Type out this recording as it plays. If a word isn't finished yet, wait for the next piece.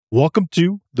Welcome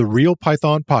to the Real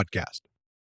Python Podcast.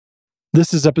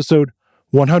 This is episode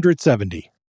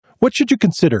 170. What should you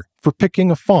consider for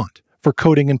picking a font for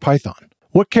coding in Python?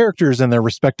 What characters and their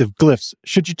respective glyphs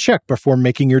should you check before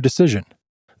making your decision?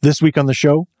 This week on the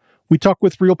show, we talk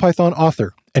with Real Python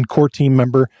author and core team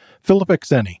member Philip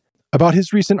Ekseni about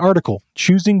his recent article,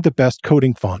 Choosing the Best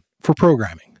Coding Font for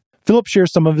Programming. Philip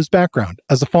shares some of his background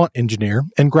as a font engineer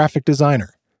and graphic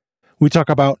designer. We talk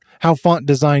about how font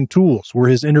design tools were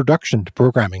his introduction to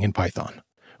programming in Python.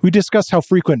 We discuss how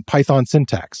frequent Python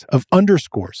syntax of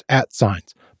underscores,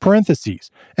 @signs, parentheses,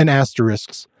 and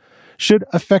asterisks should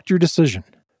affect your decision.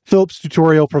 Philip's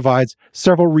tutorial provides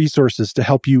several resources to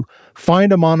help you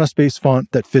find a monospace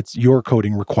font that fits your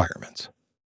coding requirements.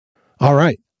 All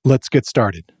right, let's get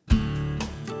started.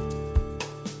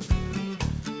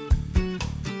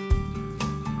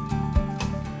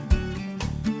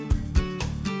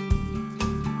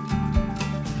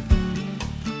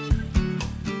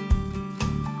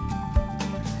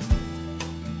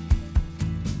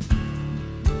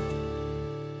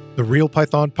 The Real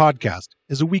Python Podcast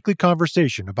is a weekly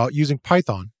conversation about using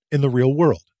Python in the real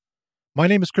world. My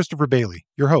name is Christopher Bailey,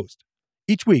 your host.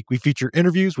 Each week, we feature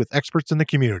interviews with experts in the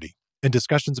community and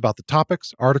discussions about the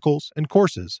topics, articles, and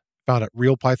courses found at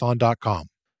realpython.com.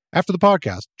 After the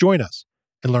podcast, join us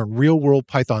and learn real-world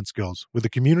Python skills with a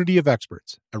community of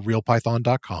experts at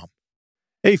realpython.com.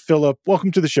 Hey, Philip,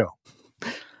 welcome to the show.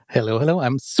 Hello.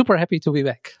 I'm super happy to be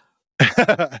back.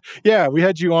 Yeah, we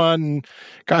had you on,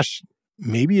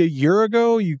 maybe a year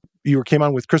ago. You came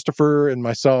on with Christopher and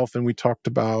myself, and we talked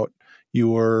about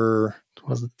your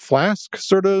Flask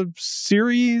sort of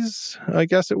series, I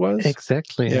guess it was.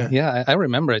 Exactly. Yeah, I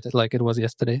remember it like it was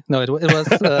yesterday. No, it was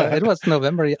it was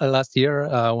November last year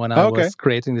when I was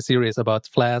creating the series about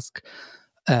Flask.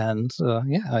 And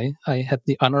I had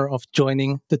the honor of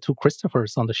joining the two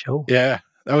Christophers on the show. Yeah,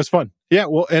 that was fun. Yeah,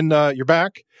 well, and you're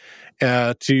back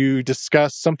to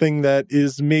discuss something that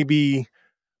is maybe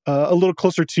a little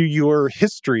closer to your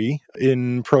history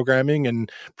in programming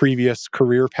and previous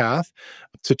career path,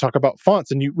 to talk about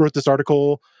fonts. And you wrote this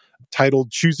article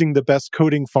titled Choosing the Best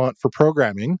Coding Font for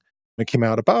Programming. It came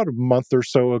out about a month or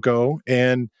so ago.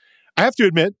 And I have to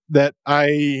admit that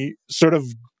I sort of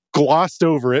glossed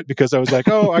over it because I was like,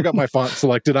 oh, I got my font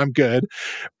selected, I'm good.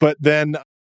 But then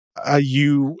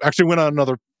you actually went on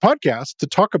another podcast to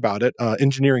talk about it,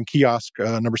 Engineering Kiosk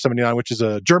number 79, which is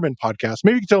a German podcast.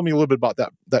 Maybe you can tell me a little bit about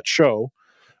that show.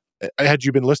 Had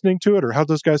you been listening to it, or how'd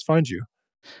those guys find you?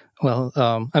 Well,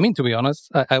 to be honest,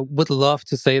 I would love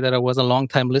to say that I was a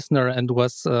long-time listener and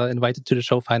was invited to the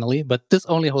show finally, but this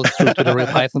only holds true to the Real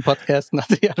Python podcast, not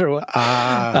the other one.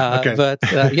 Okay. But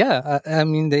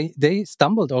they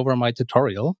stumbled over my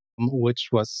tutorial, which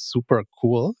was super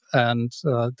cool, and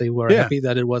they were happy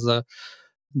that it was a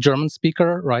German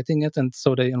speaker writing it, and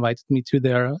so they invited me to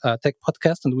their tech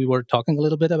podcast, and we were talking a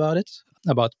little bit about it,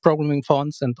 about programming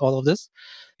fonts and all of this.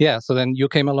 Yeah, so then you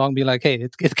came along, be like, hey,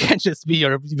 it can't just be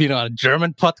a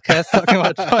German podcast talking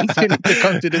about fonts. You need to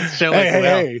come to this show as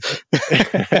well.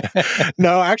 Hey.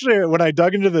 No, actually, when I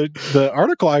dug into the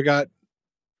article, I got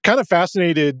kind of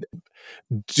fascinated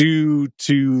due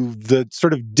to the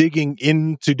sort of digging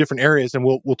into different areas, and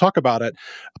we'll talk about it.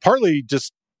 Partly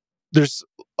just there's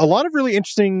a lot of really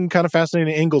interesting, kind of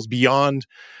fascinating angles beyond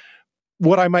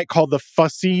what I might call the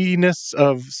fussiness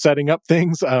of setting up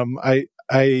things. I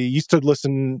used to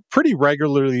listen pretty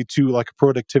regularly to like a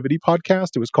productivity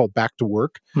podcast. It was called Back to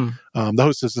Work. The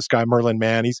host is this guy, Merlin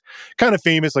Mann. He's kind of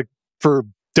famous like for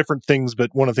different things, but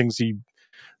one of the things he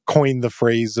coined the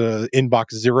phrase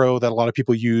inbox zero that a lot of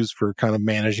people use for kind of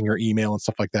managing your email and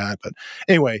stuff like that. But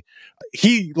anyway,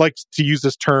 he likes to use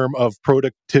this term of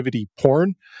productivity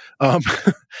porn.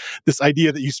 This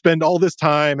idea that you spend all this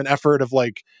time and effort of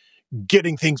like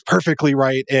getting things perfectly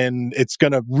right, and it's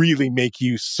going to really make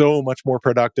you so much more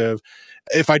productive.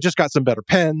 If I just got some better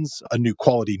pens, a new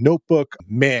quality notebook,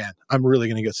 man, I'm really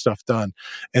going to get stuff done.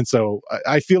 And so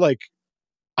I feel like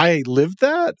I lived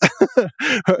that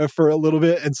for a little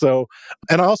bit. And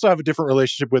I also have a different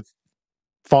relationship with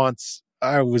fonts.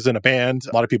 I was in a band.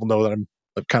 A lot of people know that I'm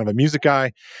kind of a music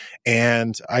guy.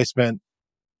 And I spent,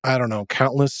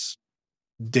 countless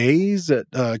days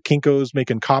at Kinko's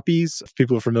making copies. If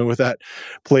people are familiar with that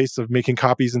place of making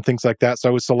copies and things like that. So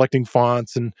I was selecting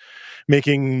fonts and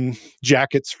making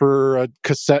jackets for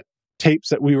cassette tapes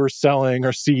that we were selling,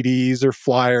 or CDs or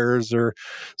flyers,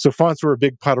 so fonts were a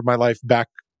big part of my life back,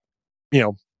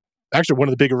 actually one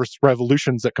of the biggest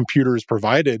revolutions that computers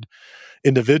provided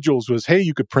individuals was, hey,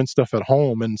 you could print stuff at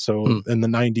home. And so in the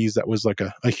 90s, that was like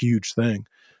a huge thing.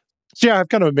 So yeah, I have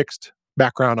kind of a mixed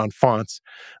background on fonts.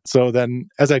 So then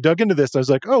as I dug into this, I was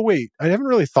like, oh, wait, I haven't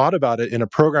really thought about it in a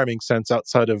programming sense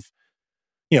outside of,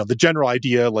 the general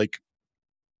idea, like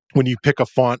when you pick a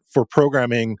font for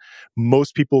programming,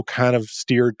 most people kind of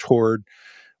steer toward,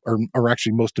 or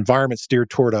actually most environments steer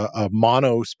toward a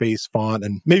monospace font.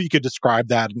 And maybe you could describe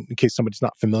that in case somebody's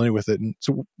not familiar with it. And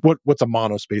so what's a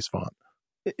monospace font?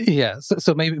 Yeah,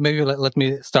 so maybe let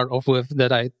me start off with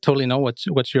that. I totally know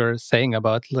what you're saying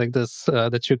about like this,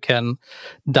 that you can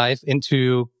dive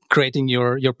into creating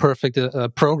your perfect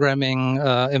programming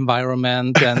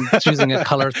environment and choosing a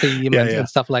color theme and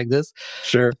stuff like this.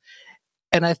 Sure.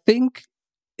 And I think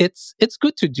it's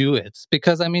good to do it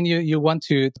because I mean you want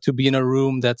to be in a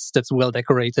room that's well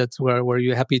decorated where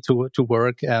you're happy to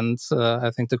work, and I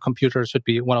think the computer should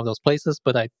be one of those places.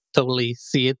 But I totally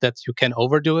see it that you can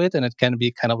overdo it, and it can be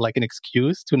kind of like an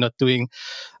excuse to not doing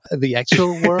the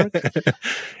actual work.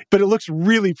 But it looks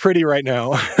really pretty right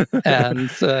now. And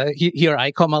here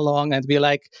I come along and be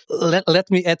like, let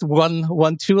me add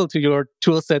one tool to your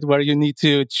tool set where you need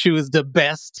to choose the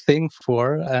best thing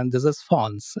for, and this is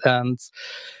fonts. And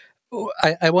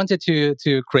I wanted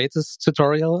to create this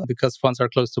tutorial because fonts are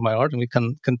close to my heart, and we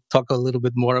can talk a little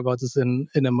bit more about this in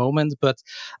a moment. But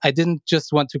I didn't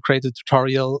just want to create a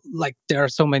tutorial like there are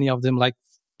so many of them, like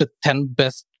the 10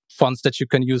 best fonts that you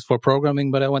can use for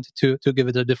programming, but I wanted to give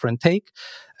it a different take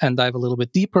and dive a little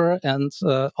bit deeper, and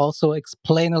also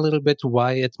explain a little bit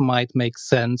why it might make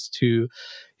sense to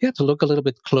look a little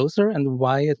bit closer, and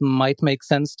why it might make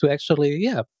sense to actually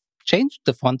change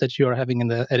the font that you are having in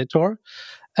the editor.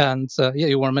 And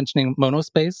you were mentioning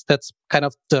monospace. That's kind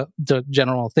of the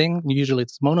general thing. Usually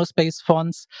it's monospace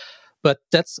fonts, but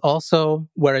that's also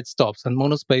where it stops. And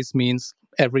monospace means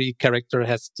every character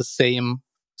has the same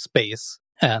space,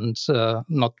 and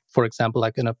not, for example,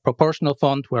 like in a proportional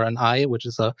font where an I, which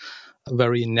is a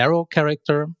very narrow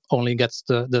character, only gets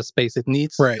the space it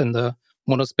needs. Right. In the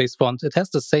monospace font, it has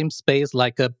the same space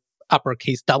like a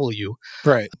uppercase W.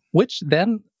 Right. Which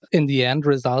then in the end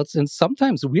results in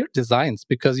sometimes weird designs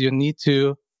because you need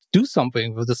to do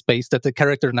something with the space that the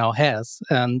character now has.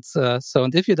 And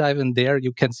and if you dive in there,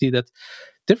 you can see that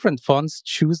different fonts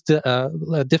choose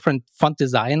different font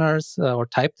designers or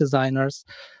type designers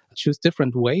choose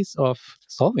different ways of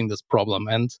solving this problem.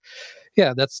 And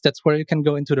that's where you can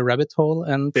go into the rabbit hole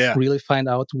and really find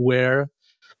out where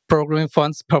programming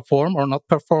fonts perform or not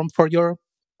perform for your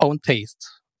own taste.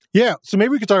 Yeah, so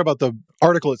maybe we could talk about the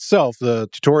article itself, the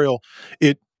tutorial.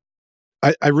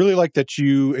 I really like that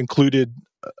you included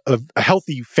a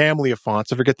healthy family of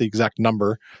fonts. I forget the exact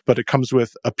number, but it comes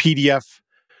with a PDF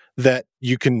that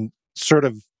you can sort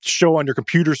of show on your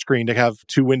computer screen to have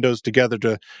two windows together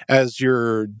as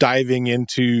you're diving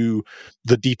into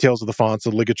the details of the fonts,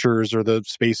 the ligatures or the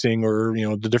spacing or,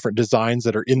 the different designs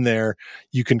that are in there.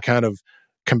 You can kind of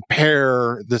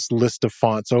compare this list of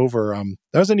fonts over.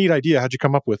 That was a neat idea. How'd you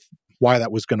come up with why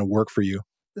that was going to work for you?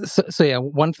 So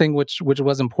one thing which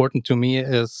was important to me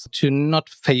is to not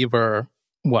favor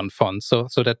one font. So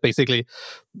that basically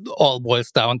all boils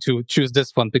down to choose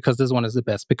this font because this one is the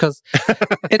best, because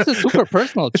it's a super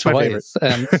personal choice,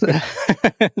 and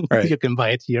right. You can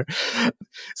buy it here.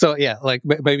 So like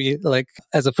maybe like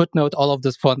as a footnote, all of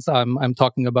these fonts I'm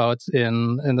talking about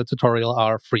in the tutorial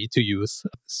are free to use.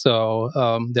 So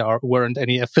there weren't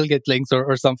any affiliate links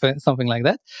or something like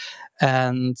that.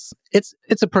 And it's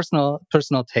a personal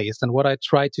taste. And what I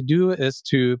try to do is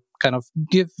to kind of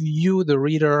give you, the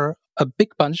reader, a big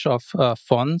bunch of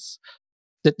fonts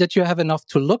that you have enough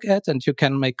to look at, and you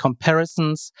can make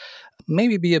comparisons,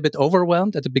 maybe be a bit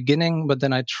overwhelmed at the beginning, but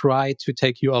then I try to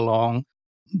take you along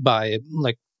by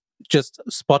like just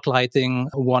spotlighting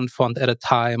one font at a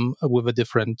time with a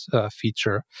different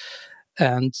feature.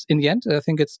 And in the end, I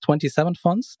think it's 27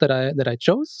 fonts that I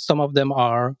chose. Some of them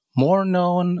are more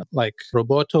known, like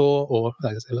Roboto or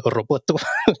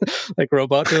like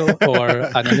Roboto or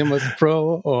Anonymous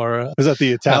Pro, or is that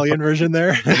the Italian version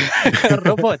there?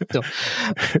 Roboto,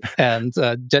 and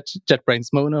JetBrains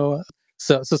Mono.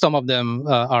 So some of them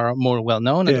are more well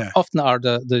known, and often are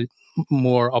the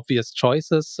more obvious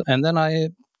choices. And then I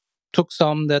took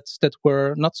some that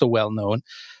were not so well known.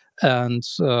 And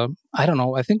I don't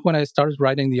know, I think when I started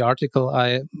writing the article,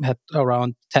 I had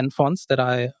around 10 fonts that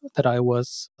I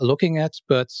was looking at.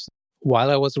 But while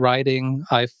I was writing,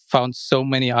 I found so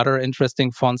many other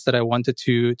interesting fonts that I wanted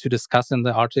to discuss in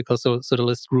the article. So the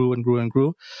list grew and grew and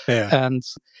grew. Yeah. And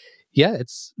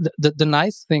it's the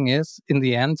nice thing is, in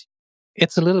the end,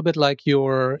 it's a little bit like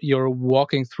you're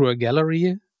walking through a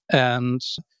gallery, and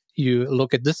you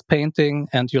look at this painting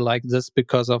and you like this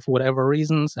because of whatever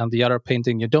reasons, and the other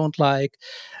painting you don't like.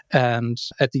 And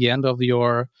at the end of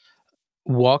your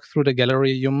walk through the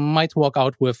gallery, you might walk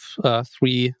out with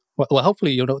three. Well,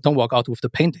 hopefully you don't walk out with the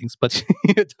paintings, but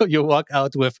you walk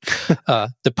out with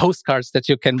the postcards that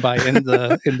you can buy in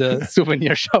the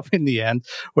souvenir shop in the end,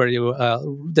 where you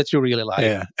that you really like.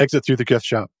 Yeah, exit through the gift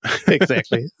shop.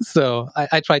 Exactly. So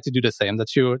I try to do the same.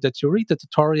 That you read the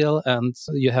tutorial and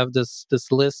you have this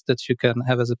list that you can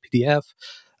have as a PDF.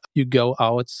 You go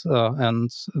out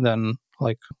and then,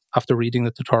 like, after reading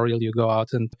the tutorial, you go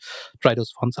out and try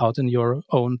those fonts out in your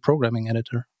own programming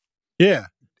editor. Yeah.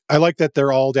 I like that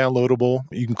they're all downloadable.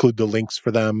 You include the links for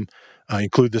them,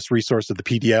 include this resource of the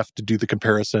PDF to do the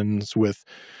comparisons with,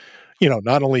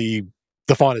 not only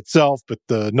the font itself, but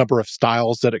the number of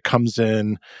styles that it comes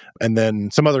in, and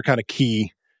then some other kind of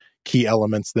key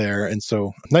elements there. And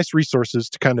so nice resources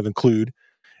to kind of include.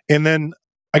 And then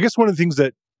I guess one of the things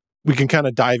that we can kind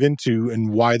of dive into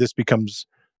and why this becomes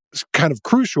kind of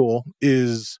crucial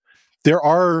is there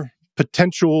are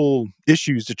potential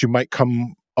issues that you might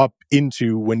come up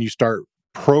into when you start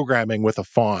programming with a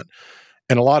font.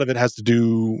 And a lot of it has to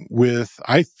do with,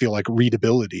 I feel like,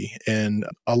 readability. And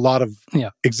a lot of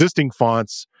existing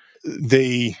fonts,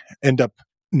 they end up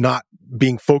not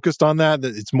being focused on that.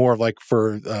 It's more of like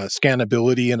for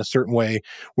scannability in a certain way.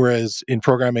 Whereas in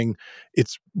programming,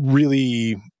 it's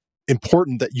really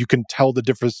important that you can tell the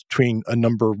difference between a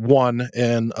number 1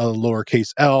 and a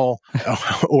lowercase l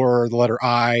or the letter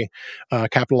I,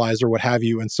 capitalized or what have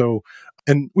you.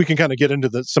 And we can kind of get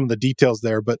into some of the details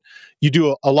there, but you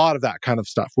do a lot of that kind of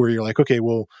stuff where you're like, okay,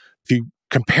 well, if you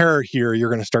compare here, you're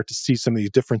going to start to see some of these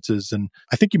differences. And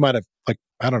I think you might have, like,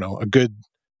 I don't know, a good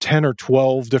 10 or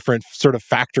 12 different sort of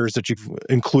factors that you've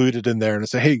included in there and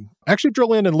say, hey, actually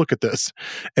drill in and look at this.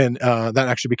 And that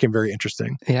actually became very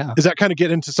interesting. Yeah. Does that kind of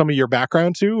get into some of your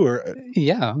background too? Or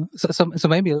yeah. So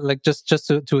maybe like just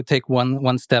to take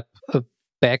one step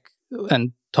back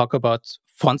and talk about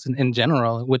fonts in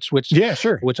general, which yeah,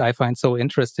 sure. Which I find so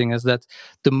interesting is that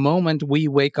the moment we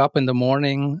wake up in the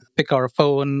morning, pick our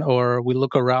phone, or we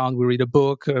look around, we read a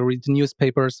book, read the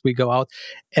newspapers, we go out,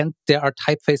 and there are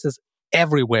typefaces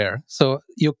everywhere. So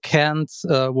you can't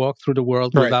walk through the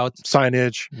world without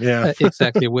signage. Yeah,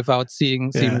 exactly, without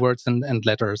seeing words and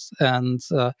letters. And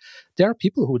there are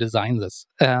people who design this.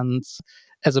 And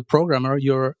as a programmer,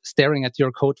 you're staring at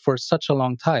your code for such a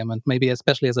long time. And maybe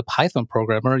especially as a Python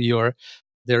programmer,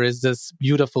 there is this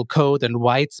beautiful code and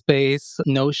white space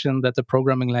notion that the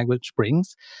programming language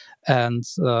brings. And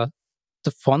the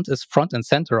font is front and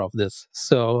center of this.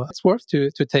 So it's worth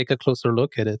to take a closer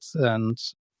look at it and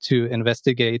to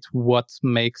investigate what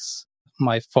makes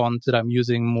my font that I'm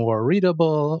using more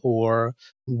readable, or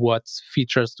what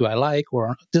features do I like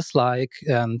or dislike,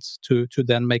 and to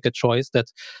then make a choice that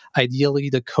ideally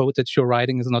the code that you're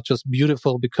writing is not just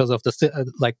beautiful because of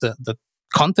the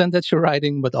content that you're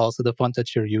writing, but also the font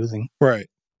that you're using. Right.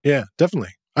 Yeah,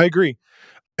 definitely. I agree.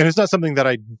 And it's not something that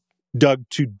I dug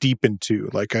too deep into.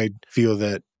 Like, I feel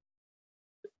that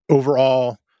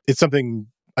overall, it's something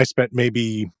I spent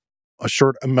maybe a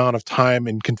short amount of time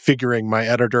in configuring my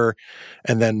editor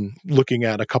and then looking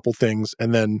at a couple things.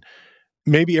 And then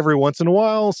maybe every once in a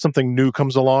while, something new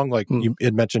comes along. Like you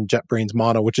had mentioned JetBrains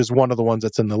Mono, which is one of the ones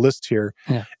that's in the list here.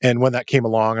 Yeah. And when that came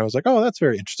along, I was like, oh, that's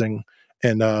very interesting.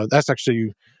 And that's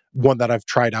actually one that I've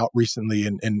tried out recently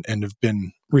and have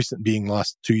been recent being the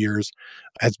last 2 years,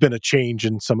 has been a change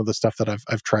in some of the stuff that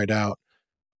I've tried out.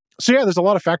 So yeah, there's a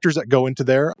lot of factors that go into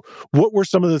there. What were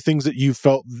some of the things that you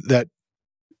felt that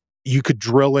you could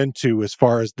drill into as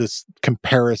far as this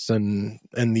comparison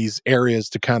and these areas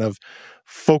to kind of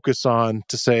focus on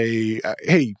to say,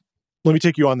 hey, let me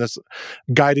take you on this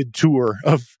guided tour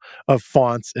of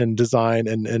fonts and design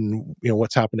and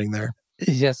what's happening there?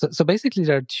 Yes. So basically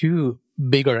there are two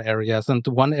bigger areas, and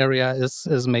one area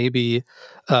is maybe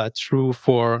true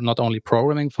for not only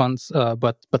programming fonts,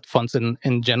 but fonts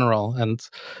in general. And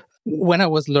when I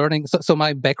was learning, so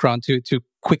my background to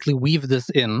quickly weave this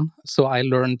in, so I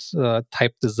learned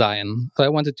type design. So I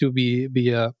wanted to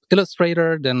be a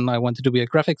illustrator, then I wanted to be a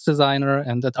graphics designer,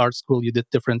 and at art school you did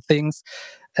different things.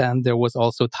 And there was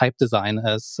also type design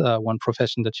as one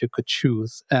profession that you could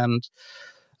choose. And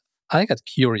I got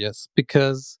curious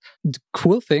because the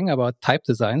cool thing about type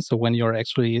design, so when you're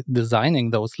actually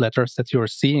designing those letters that you're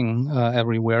seeing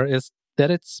everywhere, is that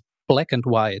it's black and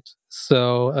white.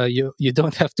 So you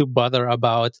don't have to bother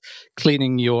about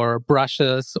cleaning your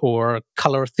brushes or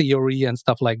color theory and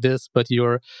stuff like this, but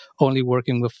you're only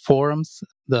working with forms,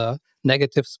 the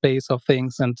negative space of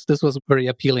things. And this was very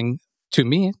appealing to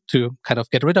me, to kind of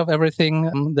get rid of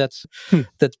everything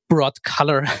that brought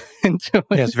color into it.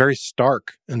 Yeah, it's very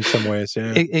stark in some ways.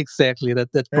 Yeah, exactly.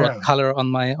 That brought color on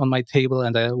my table,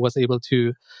 and I was able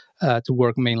to to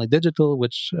work mainly digital,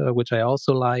 which I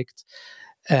also liked.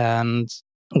 And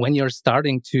when you're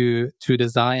starting to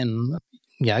design,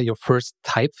 your first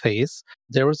typeface,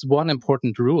 there is one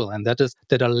important rule, and that is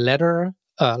that a letter,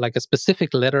 like a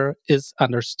specific letter, is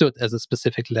understood as a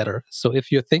specific letter. So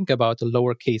if you think about a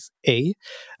lowercase a,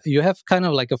 you have kind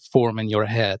of like a form in your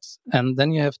head, and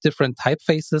then you have different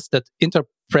typefaces that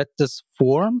interpret this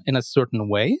form in a certain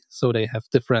way. So they have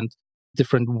different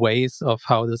ways of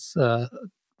how this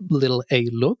little a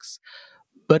looks,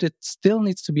 but it still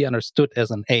needs to be understood as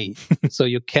an A. So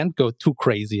you can't go too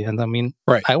crazy. And I mean,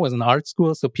 right. I was in art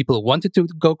school, so people wanted to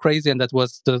go crazy. And that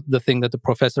was the thing that the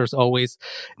professors always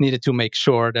needed to make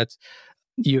sure that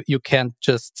you can't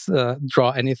just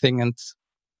draw anything and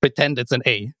pretend it's an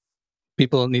A.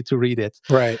 People need to read it.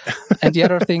 Right. And the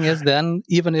other thing is then,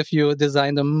 even if you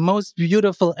design the most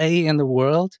beautiful A in the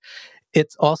world,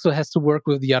 it also has to work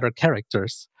with the other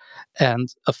characters. And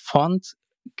a font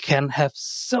can have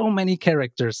so many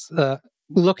characters.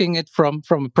 Looking at from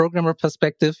a programmer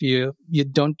perspective, you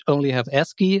don't only have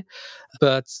ASCII,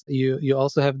 but you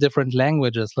also have different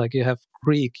languages. Like you have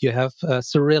Greek, you have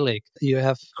Cyrillic, you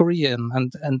have Korean,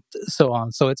 and so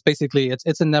on. So it's basically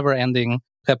it's a never-ending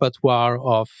repertoire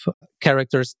of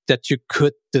characters that you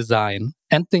could design,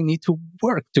 and they need to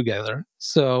work together.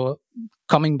 So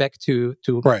coming back to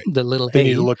right. the little they a. They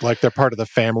need to look like they're part of the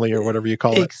family or whatever you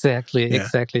call it.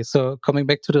 Exactly. So coming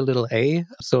back to the little a.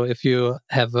 So if you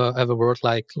have a word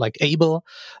like able,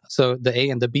 so the A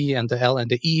and the B and the L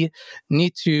and the E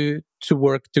need to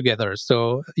work together.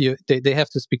 So they have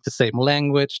to speak the same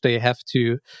language. They have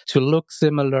to look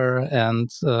similar.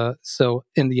 And so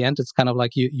in the end, it's kind of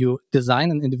like you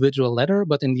design an individual letter,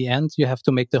 but in the end, you have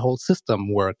to make the whole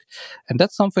system work. And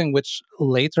that's something which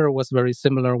later was very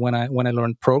similar when I learned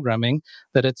programming,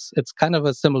 that it's kind of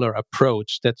a similar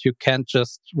approach, that you can't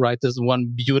just write this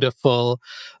one beautiful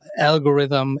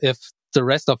algorithm if the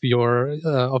rest of your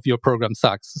program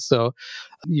sucks. So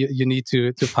you need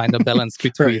to find a balance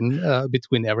between right.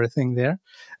 Between everything there.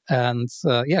 And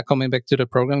coming back to the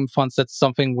programming fonts, that's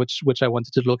something which I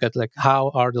wanted to look at, like how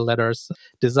are the letters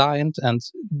designed and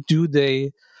do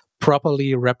they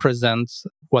properly represent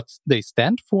what they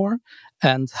stand for,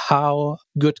 and how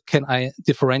good can I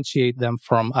differentiate them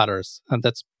from others. And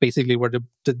that's basically where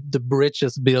the bridge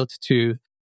is built to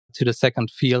the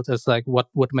second field, is like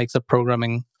what makes a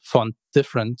programming font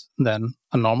different than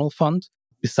a normal font,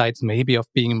 besides maybe of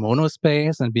being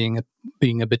monospace and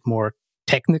being a bit more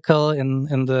technical in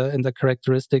the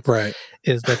characteristics, right.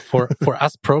 Is that for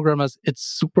us programmers, it's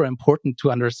super important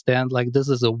to understand, like, this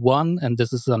is a 1 and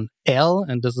this is an L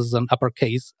and this is an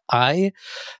uppercase I,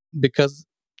 because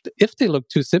if they look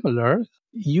too similar,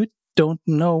 you don't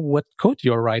know what code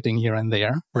you're writing here and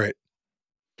there. Right.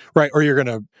 Or you're going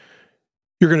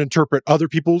to interpret other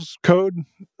people's code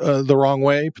the wrong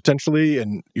way, potentially.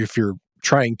 And if you're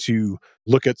trying to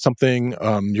look at something,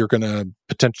 you're going to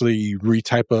potentially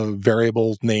retype a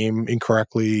variable name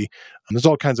incorrectly. There's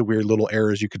all kinds of weird little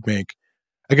errors you could make.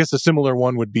 I guess a similar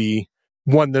one would be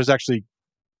one, there's actually,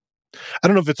 I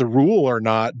don't know if it's a rule or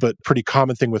not, but pretty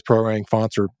common thing with programming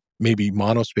fonts or maybe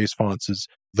monospace fonts is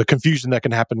the confusion that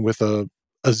can happen with a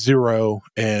 0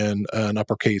 and an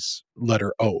uppercase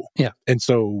letter O. Yeah. And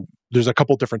so there's a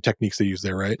couple different techniques they use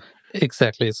there, right?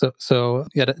 Exactly. So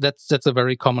that's a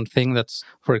very common thing. That's,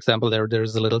 for example,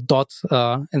 there's a little dot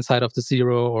inside of the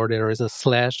 0, or there is a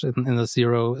slash in the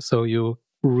 0. So you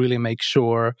really make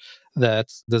sure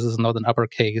that this is not an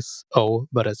uppercase O,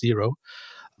 but a 0.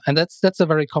 And that's a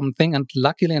very common thing. And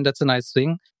luckily, and that's a nice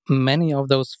thing, many of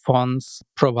those fonts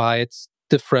provide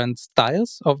different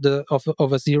styles of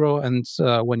a 0. And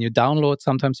when you download,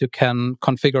 sometimes you can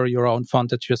configure your own font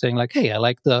that you're saying, like, hey, I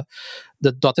like the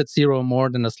dotted 0 more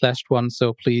than the slashed one,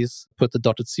 so please put the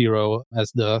dotted 0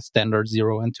 as the standard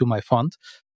 0 into my font.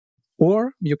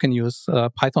 Or you can use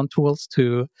Python tools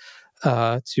to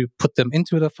put them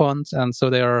into the font. And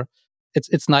so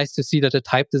it's nice to see that the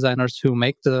type designers who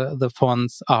make the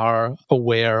fonts are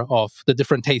aware of the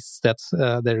different tastes that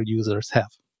their users have.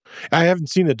 I haven't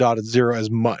seen the dotted 0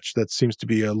 as much. That seems to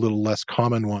be a little less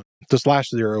common one. The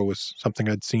 /0 was something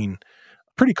I'd seen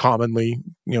pretty commonly,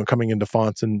 coming into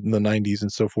fonts in the 90s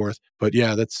and so forth. But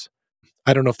yeah,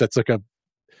 I don't know if that's like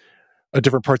a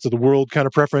different parts of the world kind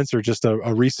of preference or just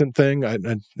a recent thing.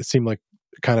 It seemed like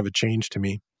kind of a change to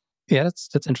me. Yeah,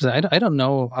 that's interesting. I don't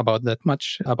know about that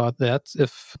much about that.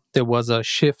 If there was a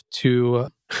shift to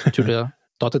the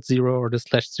dotted 0 or the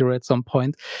 /0 at some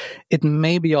point, it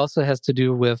maybe also has to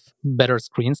do with better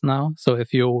screens now. So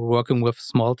if you're working with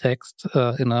small text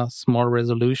in a small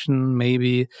resolution,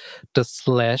 maybe the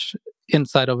slash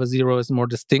inside of a 0 is more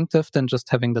distinctive than just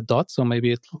having the dot. So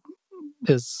maybe it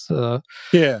is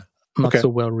Yeah. not Okay. so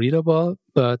well readable.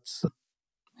 But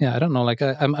yeah, I don't know. Like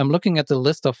I'm looking at the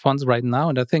list of fonts right now,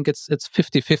 and I think it's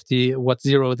 50-50 what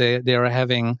zero they are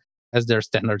having as their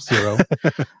standard zero.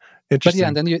 But yeah,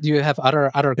 and then you have other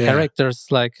characters,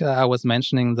 like I was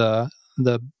mentioning the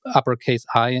uppercase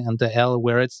I and the L,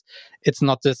 where it's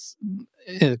not this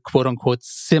quote unquote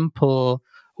simple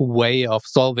way of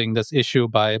solving this issue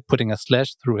by putting a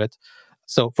slash through it.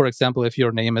 So, for example, if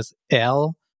your name is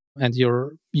L and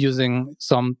you're using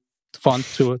some font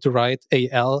to write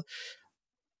AL,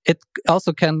 it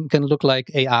also can look like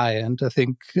AI, and I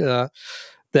think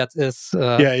that is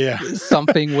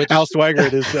something which Al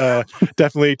Swigert is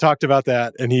definitely talked about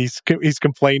that, and he's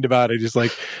complained about it. He's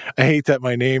like, I hate that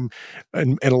my name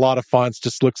and a lot of fonts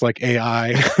just looks like AI,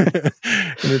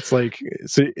 and it's like,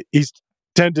 so he's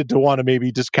tended to want to maybe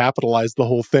just capitalize the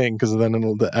whole thing, because then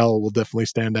the L will definitely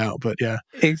stand out. But yeah,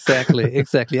 exactly,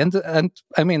 and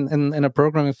I mean, in a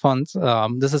programming font,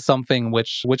 this is something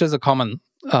which is a common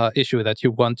issue that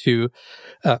you want to,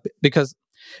 because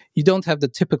you don't have the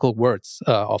typical words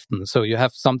often. So you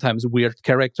have sometimes weird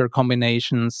character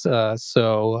combinations.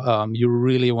 So you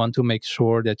really want to make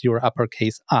sure that your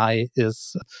uppercase I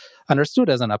is understood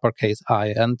as an uppercase I.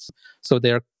 And so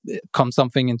there comes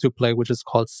something into play which is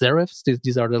called serifs.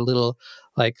 These are the little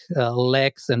like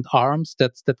legs and arms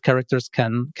that characters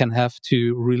can have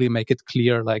to really make it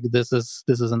clear, like this is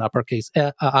an uppercase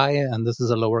I and this is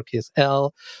a lowercase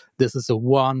L, this is a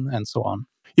 1, and so on.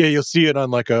 Yeah, you'll see it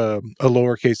on like a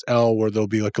lowercase L, where there'll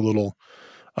be like a little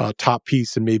top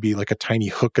piece and maybe like a tiny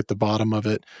hook at the bottom of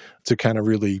it to kind of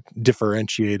really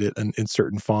differentiate it in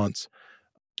certain fonts.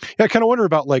 Yeah, I kind of wonder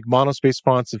about like monospace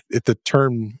fonts, if the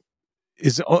term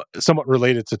is somewhat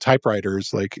related to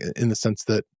typewriters, like in the sense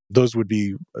that those would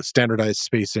be standardized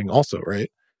spacing also,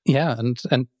 right? Yeah,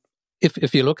 and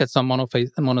if you look at some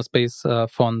monospace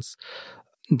fonts,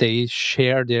 they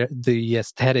share the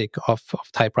aesthetic of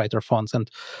typewriter fonts, and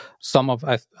some of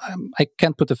I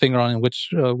can't put the finger on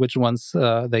which ones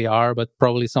they are, but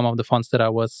probably some of the fonts that I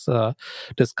was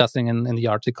discussing in the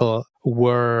article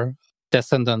were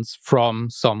descendants from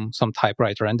some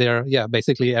typewriter, and they're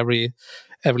basically every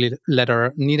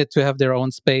letter needed to have their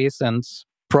own space, and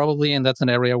probably, and that's an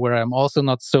area where I'm also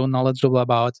not so knowledgeable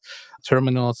about,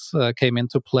 terminals came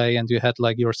into play, and you had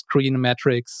like your screen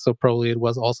metrics. So probably it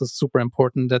was also super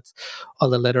important that all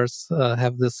the letters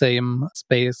have the same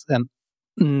space. And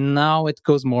now it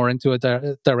goes more into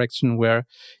a direction where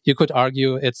you could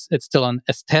argue it's still an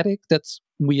aesthetic that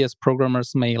we as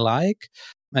programmers may like,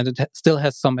 and it still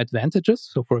has some advantages.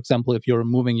 So, for example, if you're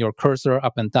moving your cursor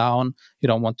up and down, you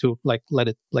don't want to like let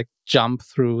it like jump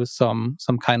through some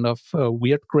kind of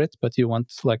weird grid, but you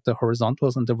want like the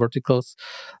horizontals and the verticals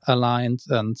aligned,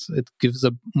 and it gives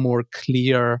a more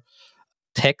clear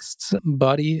text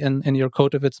body in your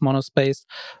code if it's monospace.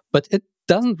 But it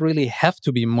doesn't really have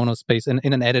to be monospace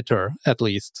in an editor, at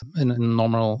least in a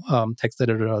normal text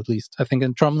editor. At least I think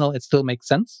in terminal it still makes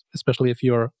sense, especially if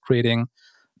you're creating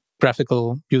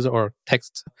graphical user or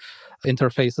text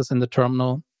interfaces in the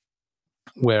terminal,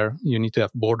 where you need to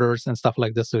have borders and stuff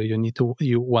like this. So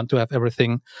you want to have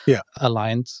everything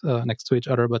aligned next to each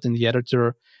other. But in the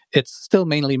editor, it's still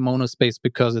mainly monospace,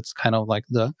 because it's kind of like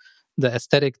the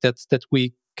aesthetic that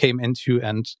we came into,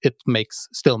 and it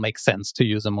still makes sense to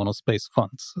use a monospace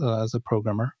font as a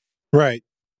programmer. Right.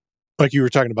 Like you were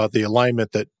talking about the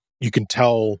alignment, that you can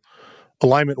tell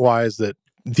alignment-wise that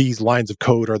these lines of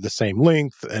code are the same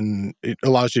length, and it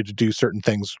allows you to do certain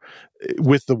things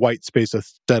with the white space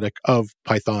aesthetic of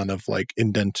Python, of like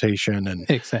indentation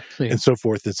and so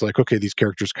forth. It's like, okay, these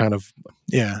characters kind of,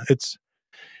 it's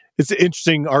an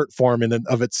interesting art form in and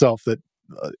of itself that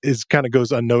is kind of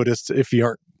goes unnoticed if you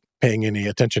aren't paying any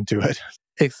attention to it.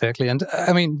 Exactly. And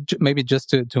I mean, maybe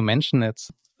just to mention it,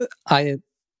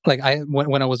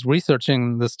 when I was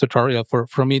researching this tutorial,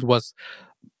 for me it was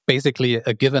basically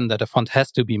a given that a font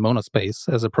has to be monospace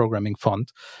as a programming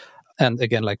font. And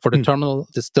again, like for the terminal,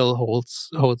 this still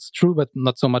holds true, but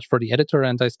not so much for the editor.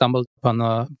 And I stumbled upon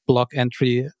a blog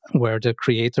entry where the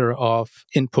creator of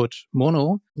Input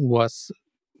Mono was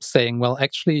saying, well,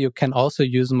 actually, you can also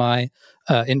use my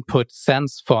Input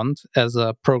Sans font as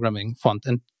a programming font.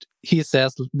 And he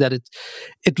says that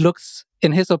it looks,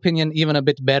 in his opinion, even a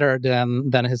bit better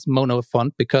than his mono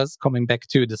font, because coming back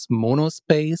to this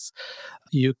monospace,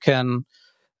 you can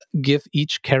give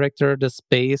each character the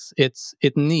space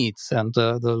it needs, and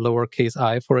the lowercase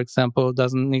I, for example,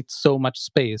 doesn't need so much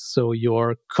space. So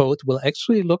your code will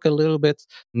actually look a little bit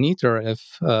neater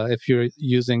if you're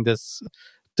using this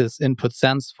Input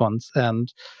Sans font.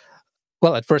 And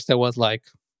well, at first I was like,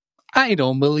 I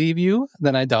don't believe you.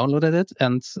 Then I downloaded it,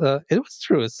 and it was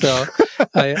true. So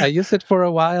I used it for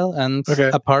a while, and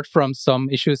apart from some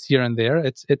issues here and there,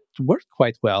 it worked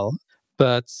quite well.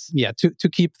 But yeah, to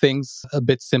keep things a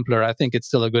bit simpler, I think it's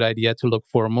still a good idea to look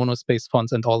for monospace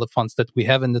fonts, and all the fonts that we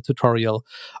have in the tutorial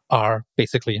are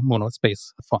basically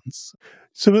monospace fonts.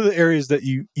 Some of the areas that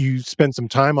you spend some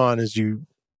time on is you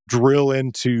drill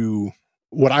into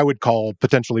what I would call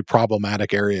potentially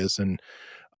problematic areas. And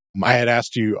I had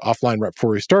asked you offline right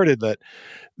before we started that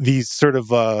these sort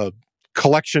of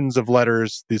collections of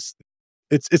letters, it's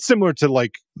similar to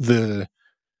like the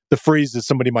phrases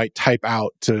somebody might type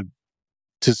out to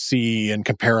see and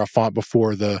compare a font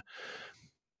before the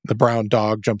brown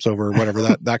dog jumps over, or whatever,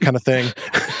 that kind of thing.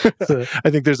 I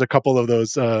think there's a couple of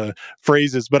those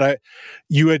phrases, but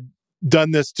you had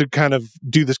done this to kind of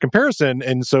do this comparison,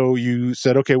 and so you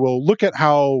said, okay, well, look at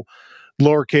how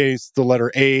lowercase the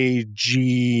letter A,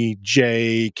 G,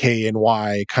 J, K, and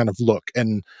Y kind of look,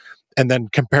 and then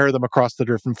compare them across the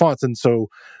different fonts. And so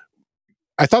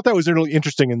I thought that was really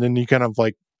interesting. And then you kind of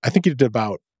like, I think you did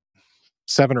about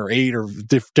 7 or 8 or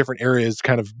different areas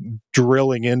kind of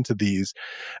drilling into these.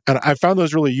 And I found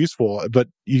those really useful, but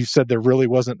you said there really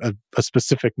wasn't a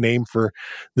specific name for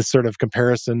this sort of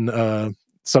comparison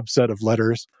subset of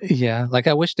letters. Yeah, like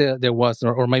I wish there was,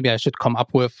 or maybe I should come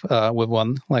up with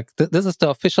one. Like this is the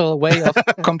official way of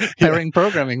comparing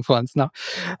programming fonts now.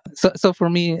 So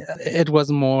for me, it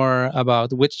was more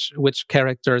about which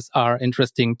characters are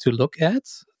interesting to look at.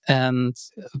 And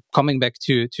coming back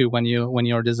to when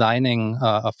you're designing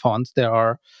a font, there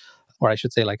are, or I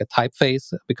should say, like a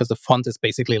typeface, because the font is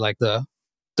basically like the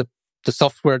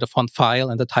software, the font file,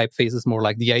 and the typeface is more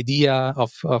like the idea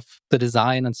of the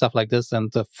design and stuff like this.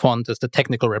 And the font is the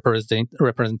technical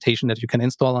representation that you can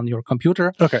install on your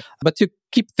computer. Okay. But to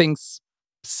keep things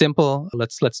simple,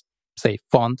 let's say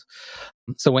font.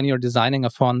 So when you're designing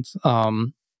a font,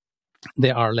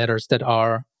 there are letters that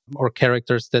are, or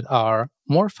characters that are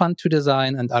more fun to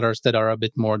design, and others that are a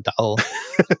bit more dull.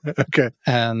 Okay.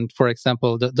 And for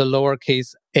example, the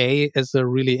lowercase a is a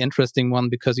really interesting one,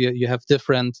 because you have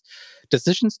different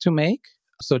decisions to make.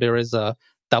 So there is a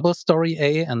double story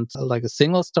A and like a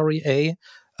single story A,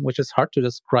 which is hard to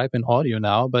describe in audio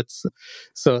now. But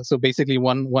so basically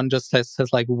one just has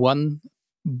like one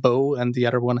bow, and the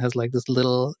other one has like this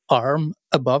little arm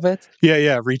above it.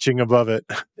 Yeah, reaching above it.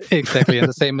 Exactly. And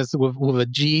the same is with a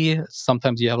G.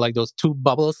 Sometimes you have like those two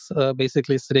bubbles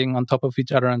basically sitting on top of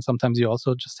each other, and sometimes you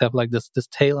also just have like this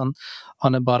tail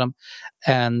on the bottom.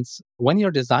 And when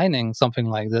you're designing something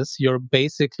like this, you're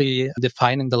basically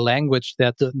defining the language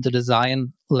that the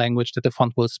design language that the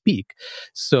font will speak.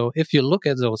 So if you look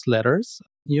at those letters,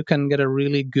 you can get a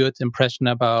really good impression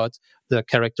about the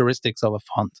characteristics of a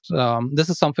font. This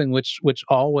is something which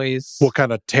always... What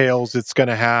kind of tails it's going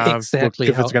to have. Exactly.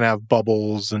 If it's going to have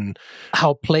bubbles, and...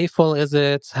 How playful is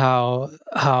it? How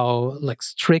like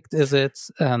strict is it?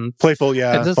 And playful,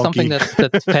 yeah. This is something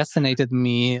that fascinated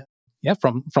me. Yeah,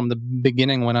 from the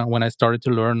beginning when I started to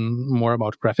learn more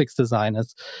about graphics design,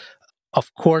 is,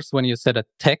 of course, when you set a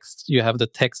text, you have the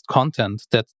text content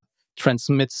that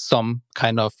transmits some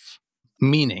kind of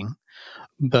meaning,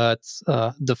 but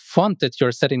the font that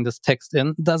you're setting this text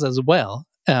in does as well.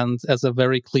 And as a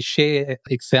very cliche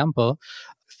example,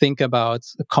 think about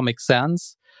Comic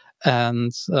Sans,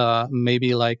 and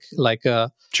maybe like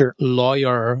a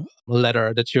lawyer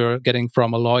letter that you're getting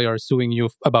from a lawyer suing you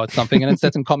about something, and it's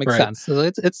set in Comic Sans. So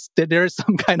it's there is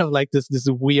some kind of like this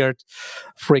weird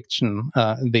friction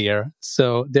there.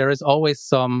 So there is always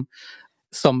some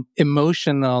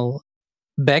emotional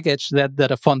baggage that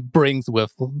a font brings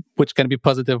with, which can be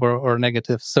positive or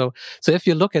negative. So if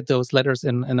you look at those letters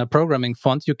in a programming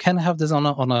font, you can have this on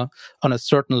a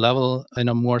certain level in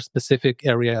a more specific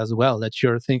area as well. That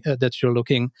you're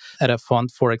looking at a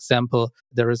font. For example,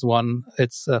 there is one.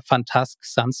 It's Fantasque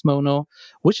Sans Mono,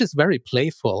 which is very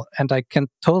playful, and I can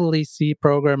totally see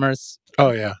programmers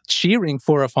cheering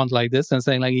for a font like this and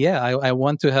saying like, yeah, I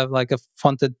want to have like a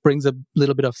font that brings a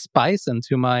little bit of spice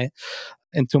into my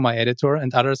editor.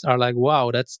 And others are like,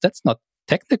 wow, that's not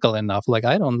technical enough. Like,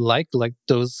 I don't like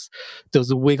those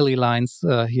wiggly lines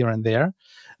here and there.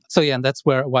 So yeah, and that's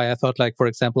why I thought, like, for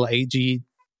example, A, G,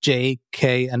 J,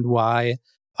 K, and Y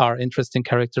are interesting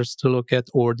characters to look at,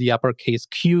 or the uppercase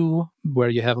Q, where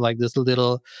you have like this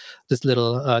little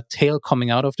tail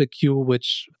coming out of the Q,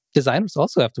 which designers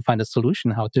also have to find a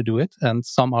solution how to do it. And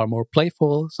some are more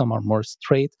playful, some are more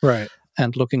straight. Right.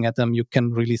 And looking at them, you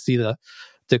can really see the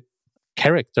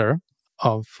character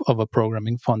of a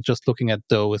programming font just looking at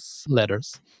those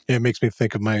letters. It makes me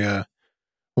think of my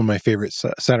one of my favorite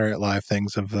Saturday Night Live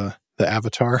things of the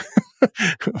Avatar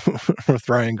with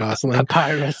Ryan Gosling.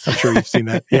 Papyrus. I'm sure you've seen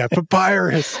that. Yeah,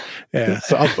 Papyrus. Yeah,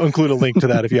 so I'll include a link to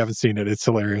that if you haven't seen it. It's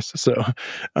hilarious. So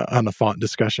on the font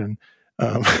discussion.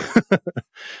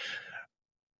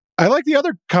 I like the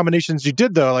other combinations you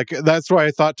did, though. Like, that's why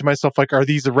I thought to myself, like, are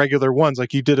these the regular ones?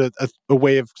 Like, you did a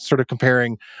way of sort of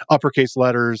comparing uppercase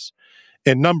letters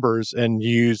and numbers, and you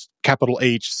used capital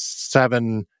H,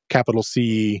 7, capital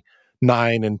C,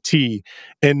 9, and T.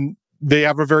 And they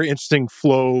have a very interesting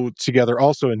flow together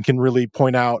also, and can really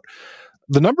point out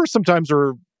the numbers sometimes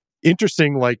are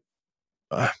interesting. Like,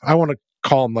 I want to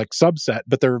call them like subset,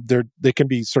 but they can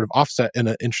be sort of offset in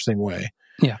an interesting way.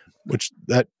 Yeah. Which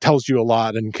that tells you a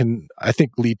lot and can, I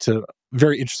think, lead to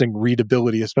very interesting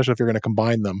readability, especially if you're going to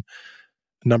combine them,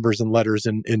 numbers and letters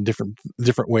in different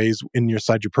ways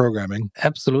inside your programming.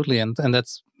 Absolutely, and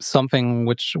that's something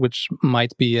which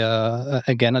might be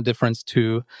again a difference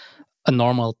to a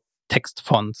normal text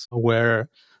font, where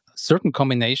certain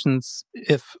combinations,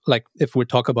 if we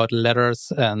talk about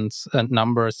letters and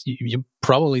numbers, you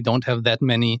probably don't have that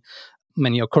many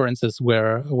occurrences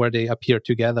where they appear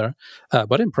together.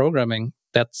 But in programming,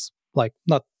 that's like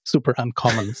not super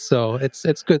uncommon. So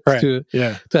it's good right. to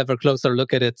have a closer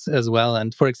look at it as well.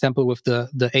 And for example, with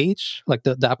the H, like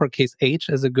the uppercase H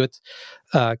is a good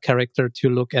character to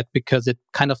look at, because it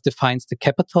kind of defines the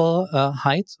capital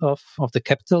height of the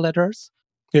capital letters.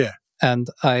 Yeah. And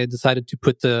I decided to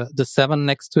put the 7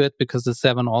 next to it, because the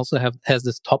 7 also has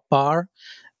this top bar.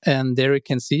 And there you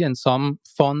can see in some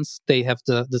fonts, they have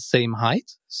the same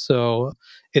height. So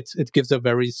it gives a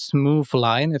very smooth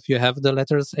line if you have the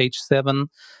letters H7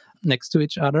 next to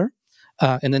each other.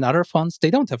 And in other fonts, they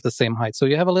don't have the same height. So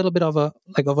you have a little bit of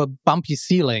a bumpy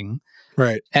ceiling.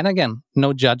 Right. And again,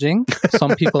 no judging.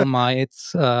 Some people might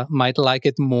like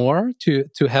it more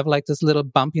to have like this little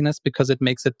bumpiness, because it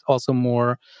makes it also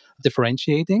more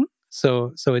differentiating.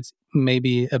 So it's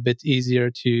maybe a bit easier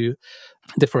to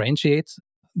differentiate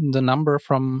the number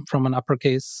from an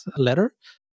uppercase letter.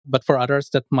 But for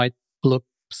others, that might look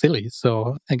silly.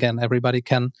 So again, everybody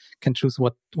can choose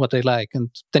what they like. And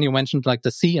then you mentioned like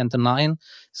the C and the 9.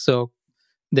 So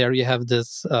there you have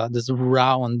this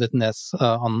roundedness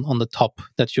on the top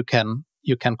that you can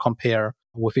compare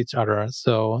with each other.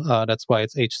 So that's why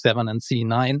it's H7 and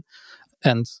C9.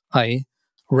 And I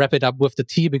wrap it up with the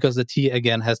T, because the T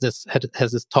again has this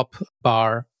top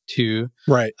bar to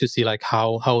see like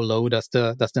how low does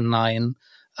the 9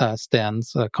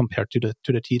 stands compared to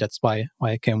the T. That's why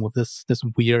I came with this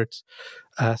weird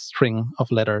string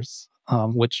of letters,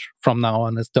 which from now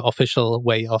on is the official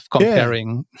way of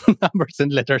comparing numbers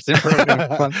and letters in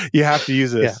programming fonts. You have to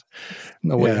use this. Yeah.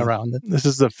 No way around it. This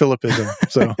is a Philippism.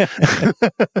 So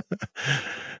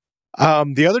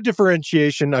the other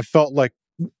differentiation I felt like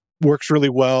works really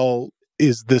well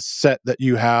is this set that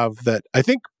you have that I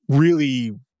think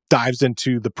really dives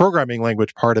into the programming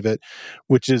language part of it,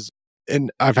 which is,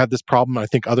 and I've had this problem, I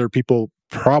think other people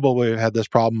probably have had this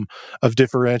problem of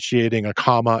differentiating a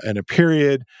comma and a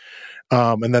period.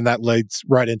 And then that leads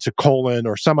right into colon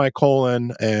or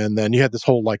semicolon. And then you had this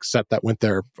whole like set that went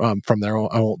there from there.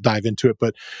 I won't dive into it.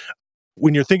 But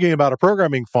when you're thinking about a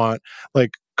programming font,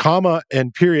 like comma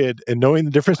and period, and knowing the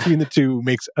difference between the two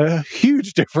makes a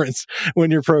huge difference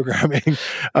when you're programming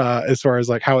as far as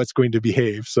like how it's going to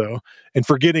behave. So, and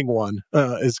forgetting one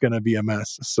is going to be a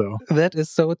mess. So that is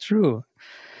so true.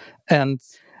 And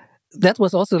that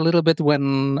was also a little bit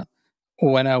when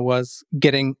I was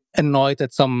getting annoyed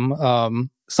at some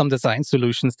design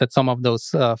solutions that some of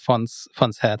those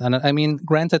fonts had. And I mean,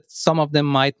 granted, some of them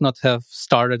might not have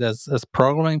started as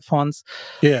programming fonts.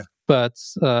 Yeah. But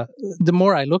the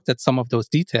more I looked at some of those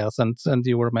details, and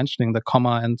you were mentioning the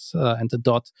comma and the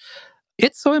dot,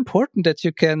 it's so important that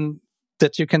you can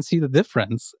see the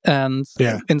difference. And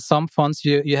in some fonts,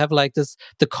 you have like this.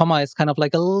 The comma is kind of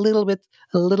like a little bit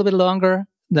longer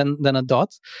than a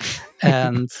dot,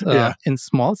 and in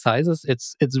small sizes,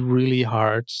 it's really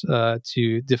hard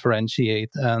to differentiate.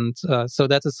 And so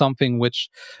that is something which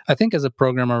I think as a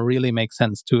programmer really makes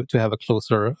sense to have a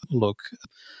closer look.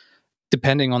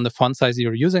 Depending on the font size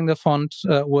you're using the font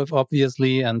with,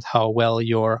 obviously, and how well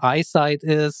your eyesight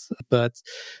is, but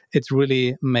it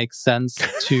really makes sense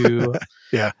to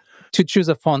to choose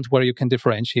a font where you can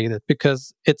differentiate it,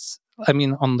 because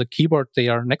on the keyboard they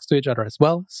are next to each other as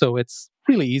well, so it's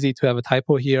really easy to have a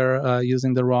typo here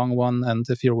using the wrong one. And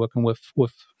if you're working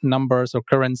with numbers or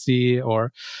currency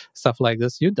or stuff like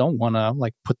this, you don't want to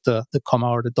like put the comma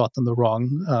or the dot in the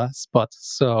wrong spot.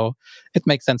 So it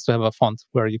makes sense to have a font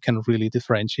where you can really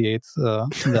differentiate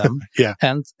them.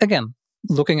 And again,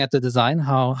 looking at the design,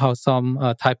 how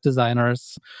some type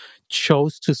designers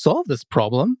chose to solve this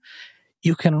problem,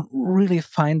 you can really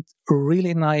find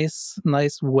really nice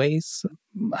ways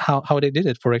how they did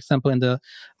it. For example, in the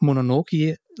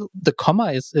Mononoke, the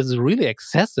comma is really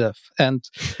excessive. And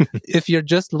if you're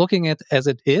just looking at it as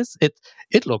it is,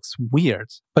 it looks weird,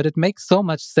 but it makes so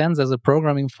much sense as a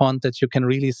programming font that you can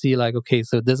really see like, okay,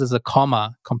 so this is a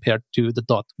comma compared to the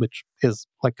dot, which is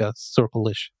like a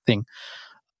circle-ish thing.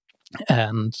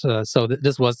 And so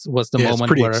this was the moment it's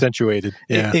pretty where accentuated.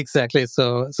 Yeah, exactly.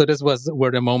 So this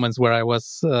were the moments where I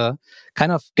was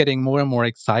kind of getting more and more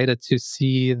excited to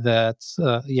see that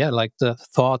like the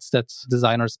thoughts that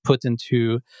designers put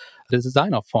into the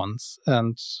design of fonts.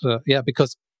 And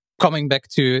because coming back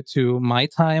to my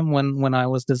time when I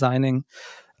was designing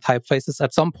typefaces,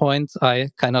 at some point I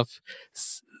kind of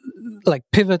like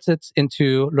pivoted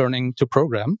into learning to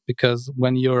program, because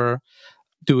when you're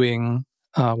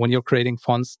creating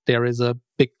fonts, there is a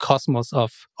big cosmos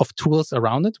of tools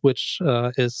around it, which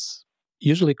is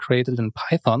usually created in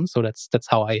Python. So that's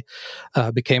how I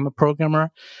became a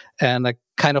programmer, and I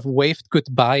kind of waved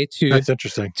goodbye to that's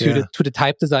interesting to the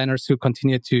type designers who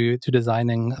continue to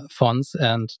designing fonts.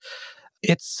 And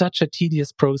it's such a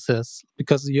tedious process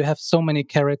because you have so many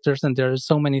characters and there are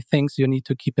so many things you need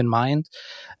to keep in mind.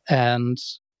 And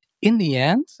in the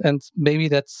end, and maybe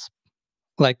that's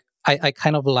like, I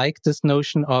kind of like this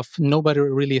notion of nobody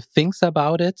really thinks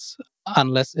about it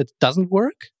unless it doesn't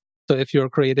work. So if you're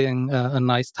creating a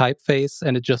nice typeface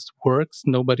and it just works,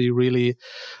 nobody really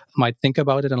might think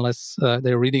about it unless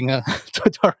they're reading a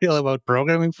tutorial about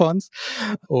programming fonts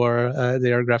or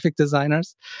they are graphic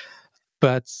designers.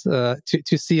 But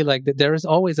to see like that there is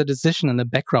always a decision in the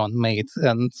background made.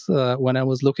 And when I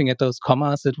was looking at those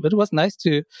commas, it was nice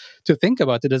to think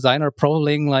about the designer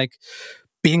probably like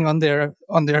being on their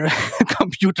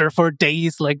computer for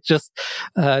days, like just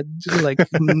like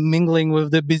mingling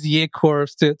with the Bezier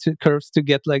curves to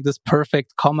get like this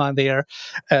perfect comma there.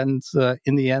 And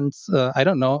in the end, I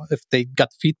don't know if they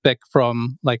got feedback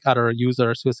from like other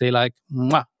users who say like,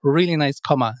 "Mwah, really nice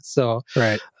comma." So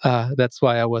right. That's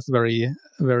why I was very,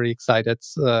 very excited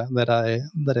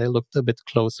that I looked a bit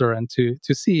closer and to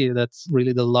see that's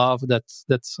really the love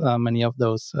that many of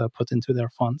those put into their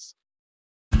fonts.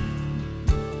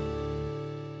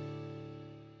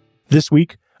 This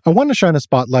week, I want to shine a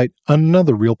spotlight on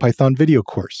another Real Python video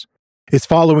course. It's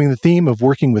following the theme of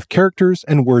working with characters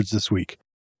and words this week.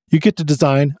 You get to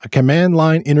design a command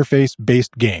line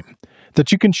interface-based game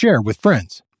that you can share with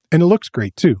friends, and it looks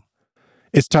great too.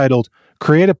 It's titled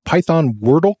Create a Python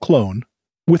Wordle Clone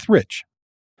with Rich.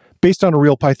 Based on a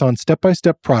Real Python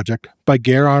step-by-step project by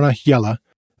Ger-Arne Hjelle,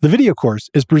 the video course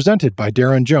is presented by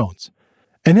Darren Jones,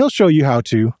 and he'll show you how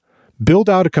to build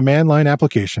out a command line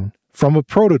application from a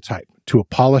prototype to a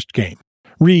polished game,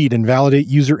 read and validate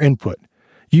user input,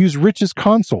 use Rich's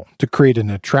console to create an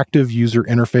attractive user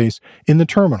interface in the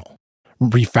terminal,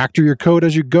 refactor your code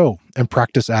as you go and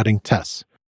practice adding tests,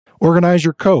 organize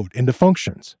your code into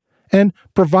functions, and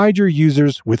provide your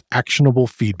users with actionable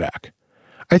feedback.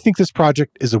 I think this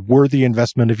project is a worthy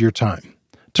investment of your time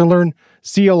to learn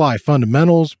CLI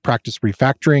fundamentals, practice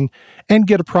refactoring, and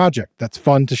get a project that's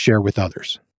fun to share with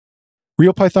others.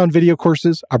 Real Python video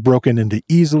courses are broken into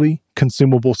easily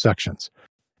consumable sections,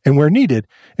 and where needed,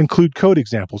 include code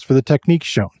examples for the techniques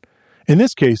shown. In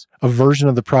this case, a version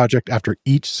of the project after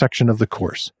each section of the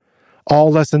course. All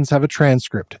lessons have a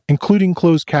transcript, including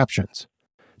closed captions.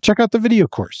 Check out the video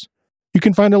course. You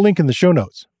can find a link in the show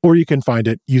notes, or you can find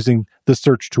it using the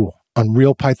search tool on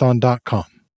realpython.com.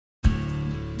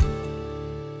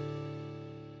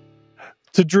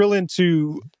 To drill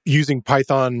into using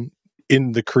Python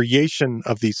in the creation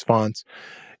of these fonts,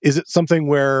 is it something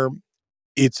where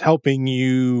it's helping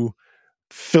you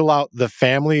fill out the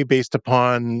family based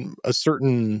upon a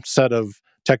certain set of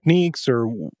techniques,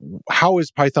 or how is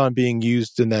Python being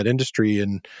used in that industry,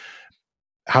 and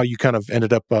how you kind of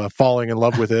ended up falling in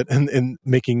love with it and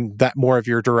making that more of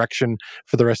your direction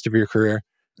for the rest of your career?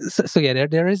 So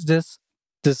there is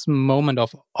this moment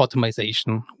of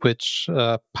automation, which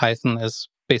Python is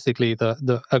basically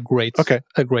a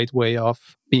great way of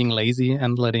being lazy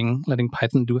and letting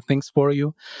Python do things for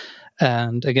you.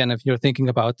 And again, if you're thinking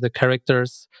about the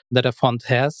characters that a font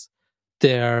has,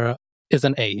 there is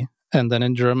an A. And then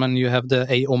in German, you have the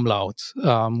A umlaut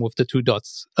with the two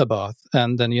dots above.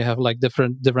 And then you have like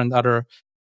different other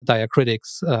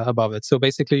diacritics above it. So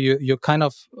basically, you kind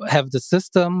of have the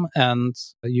system and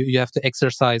you have to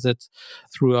exercise it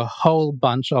through a whole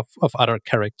bunch of other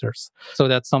characters. So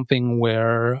that's something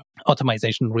where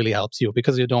automation really helps you,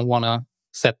 because you don't want to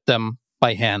set them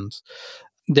by hand.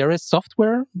 There is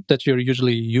software that you're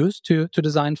usually used to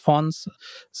design fonts.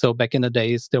 So back in the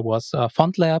days, there was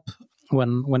FontLab,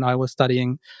 when I was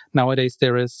studying. Nowadays,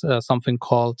 there is something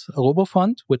called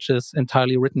RoboFont, which is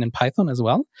entirely written in Python as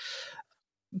well,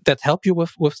 that help you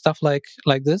with stuff like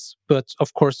this. But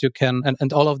of course, you can,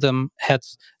 and all of them had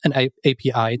an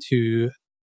API to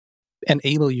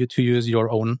enable you to use your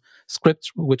own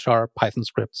scripts, which are Python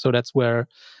scripts. So that's where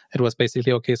it was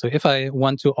basically, okay, so if I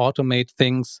want to automate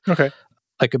things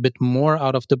like a bit more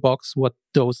out of the box, what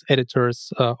those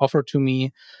editors offer to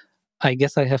me, I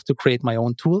guess I have to create my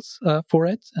own tools for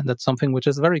it. And that's something which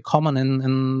is very common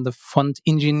in the font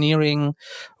engineering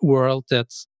world.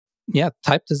 That's,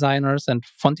 type designers and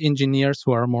font engineers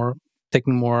who are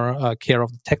taking more care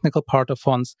of the technical part of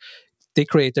fonts. They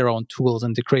create their own tools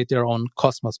and they create their own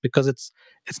cosmos, because it's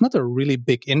not a really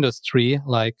big industry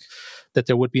like that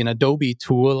there would be an Adobe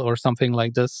tool or something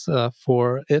like this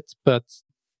for it, but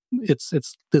it's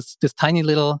this tiny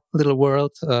little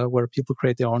world where people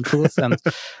create their own tools, and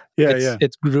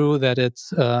it grew that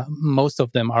it's most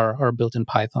of them are built in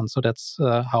Python. So that's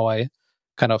how I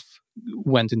kind of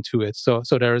went into it. So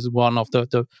there is one of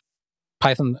the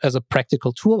Python as a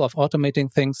practical tool of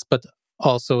automating things, but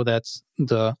also that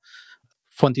the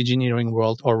font engineering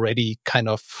world already kind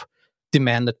of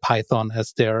demanded Python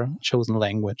as their chosen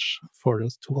language for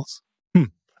those tools.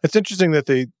 It's interesting that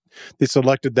they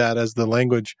selected that as the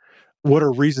language. What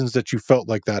are reasons that you felt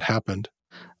like that happened?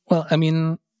 Well, I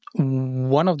mean,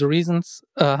 one of the reasons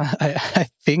I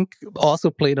think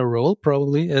also played a role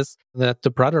probably is that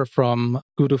the brother from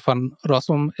Guido van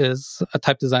Rossum is a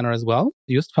type designer as well,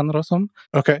 Joost van Rossum.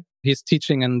 Okay. He's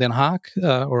teaching in Den Haag,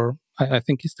 or I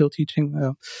think he's still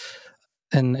teaching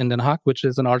in Den Haag, which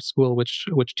is an art school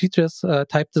which teaches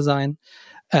type design.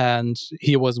 And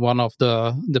he was one of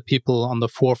the people on the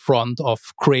forefront of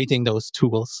creating those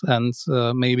tools. And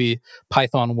maybe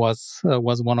Python was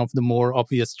one of the more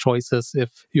obvious choices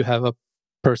if you have a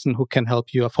person who can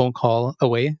help you a phone call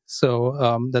away.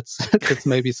 So that's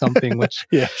maybe something which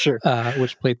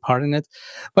which played part in it.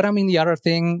 But I mean, the other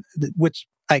thing which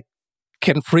I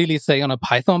can freely say on a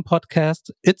Python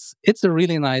podcast, it's a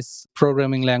really nice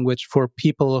programming language for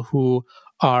people who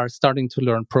are starting to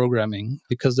learn programming,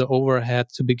 because the overhead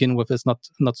to begin with is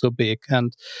not so big,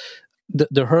 and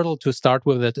the hurdle to start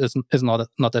with it is not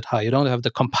that high. You don't have the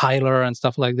compiler and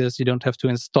stuff like this. You don't have to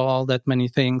install that many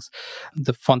things.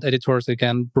 The font editors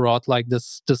again brought like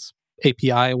this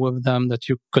API with them that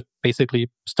you could basically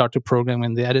start to program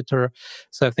in the editor.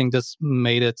 So I think this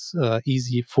made it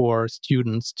easy for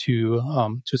students to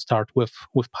start with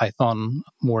Python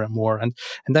more and more. And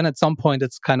then at some point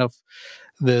it's kind of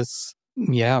this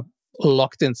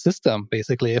locked in system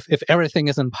basically. If everything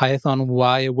is in Python,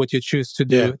 why would you choose to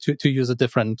do to use a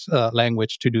different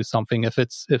language to do something if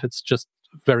it's just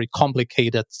very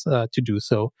complicated to do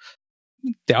so?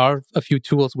 There are a few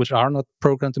tools which are not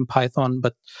programmed in Python,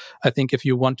 but I think if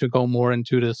you want to go more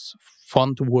into this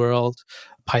font world,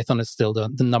 Python is still the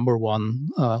number one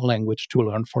language to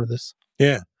learn for this.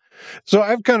 Yeah. So I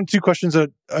have kind of two questions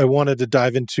that I wanted to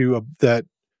dive into that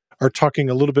are talking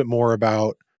a little bit more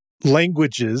about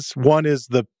languages. One is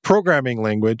the programming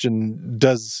language, and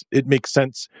does it make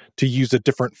sense to use a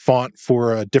different font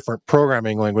for a different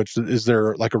programming language? Is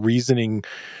there like a reasoning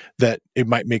that it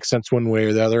might make sense one way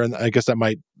or the other? And I guess that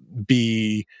might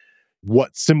be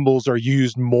what symbols are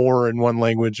used more in one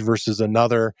language versus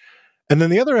another. And then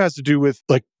the other has to do with,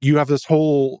 like, you have this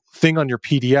whole thing on your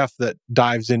PDF that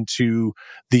dives into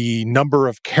the number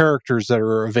of characters that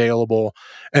are available.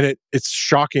 And it's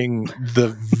shocking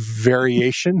the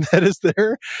variation that is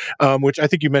there, which I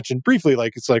think you mentioned briefly.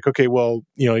 Like, it's like, okay, well,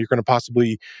 you're going to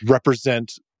possibly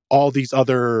represent all these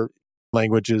other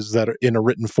languages that are in a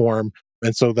written form.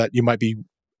 And so that you might be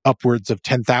upwards of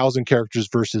 10,000 characters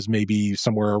versus maybe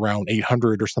somewhere around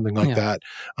 800 or something like that.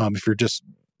 If you're just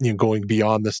going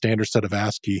beyond the standard set of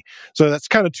ASCII. So that's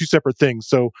kind of two separate things.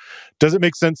 So does it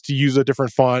make sense to use a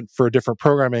different font for a different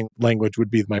programming language would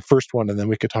be my first one. And then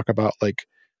we could talk about like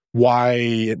why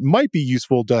it might be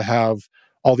useful to have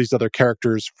all these other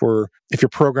characters for if you're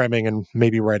programming and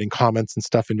maybe writing comments and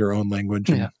stuff in your own language.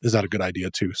 And is that a good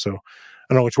idea too? So I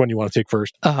don't know which one you want to take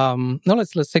first. No,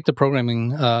 let's take the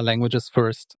programming languages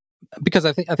first, because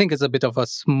I think it's a bit of a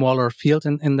smaller field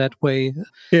in that way.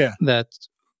 Yeah. That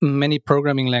many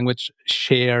programming languages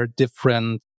share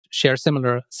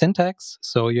similar syntax.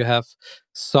 So you have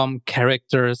some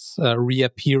characters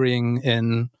reappearing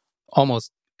in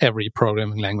almost every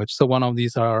programming language. So one of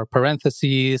these are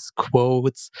parentheses,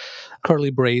 quotes,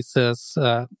 curly braces,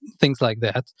 things like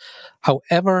that.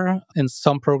 However, in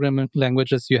some programming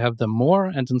languages, you have them more,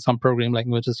 and in some programming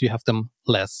languages, you have them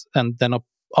less. And then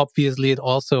obviously it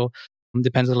also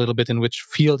Depends a little bit in which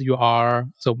field you are,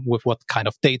 so with what kind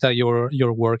of data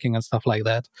you're working and stuff like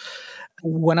that.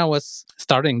 When I was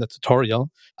starting the tutorial,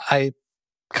 I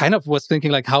kind of was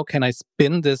thinking like, how can I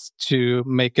spin this to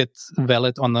make it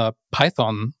valid on a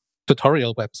Python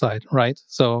tutorial website, right?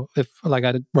 So if like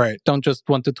I don't just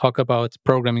want to talk about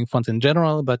programming fonts in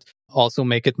general, but also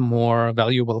make it more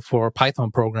valuable for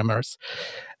Python programmers.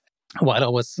 While I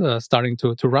was starting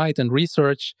to write and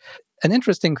research, an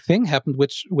interesting thing happened,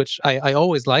 which I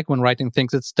always like when writing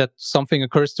things. It's that something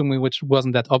occurs to me which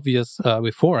wasn't that obvious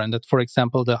before, and that, for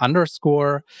example, the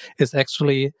underscore is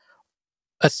actually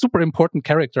a super important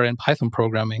character in Python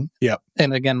programming. Yeah.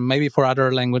 And again, maybe for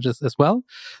other languages as well.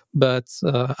 But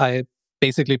I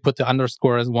basically put the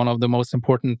underscore as one of the most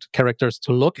important characters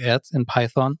to look at in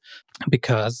Python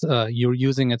because you're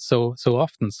using it so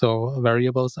often. So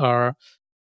variables are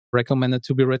recommended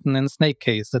to be written in snake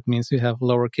case. That means you have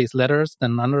lowercase letters,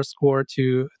 then underscore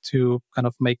to kind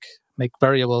of make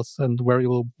variables and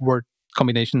variable word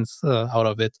combinations out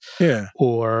of it. Yeah.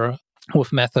 Or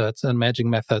with methods and merging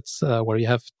methods where you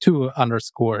have two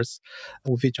underscores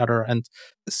with each other. And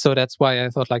so that's why I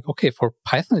thought like, okay, for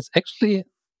Python, it's actually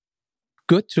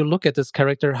good to look at this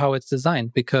character, how it's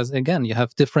designed, because again, you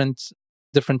have different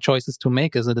choices to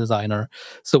make as a designer.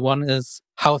 So one is,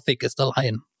 how thick is the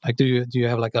line? Like, do you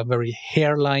have like a very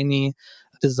hairliney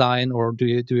design, or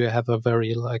do you have a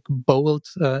very like bold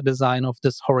design of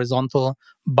this horizontal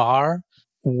bar?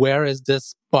 Where is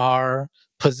this bar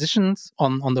positioned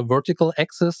on the vertical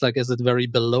axis? Like, is it very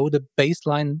below the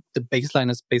baseline? The baseline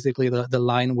is basically the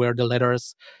line where the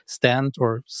letters stand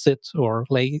or sit or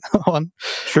lay on.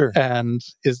 Sure. And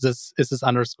is this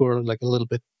underscore like a little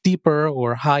bit deeper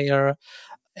or higher?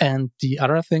 And the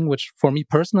other thing, which for me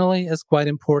personally is quite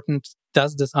important,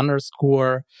 does this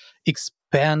underscore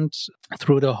expand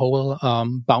through the whole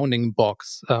bounding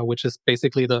box, which is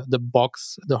basically the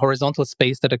box, the horizontal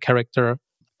space that a character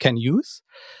can use.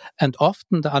 And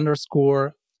often the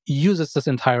underscore uses this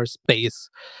entire space.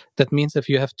 That means if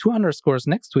you have two underscores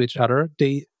next to each other,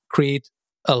 they create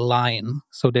a line.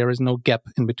 So there is no gap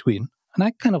in between. And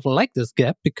I kind of like this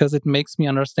gap because it makes me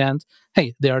understand,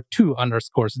 hey, there are two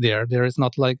underscores there. There is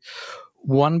not like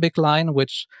one big line,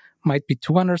 which might be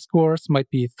two underscores,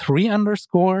 might be three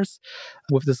underscores.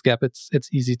 With this gap, it's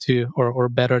easy to or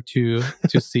better to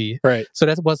see. Right. So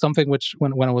that was something which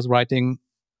when I was writing,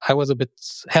 I was a bit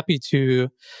happy to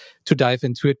dive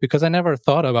into it because I never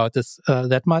thought about this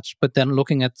that much. But then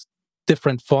looking at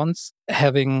different fonts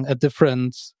having a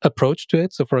different approach to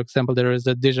it. So, for example, there is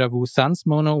a Deja Vu Sans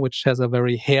Mono, which has a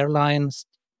very hairline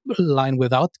line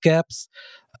without gaps,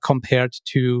 compared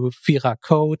to Fira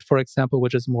Code, for example,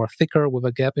 which is more thicker with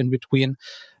a gap in between.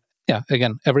 Yeah,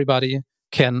 again, everybody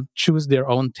can choose their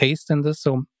own taste in this.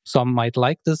 So some might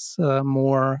like this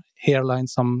more hairline,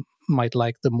 some might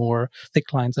like the more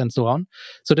thick lines and so on.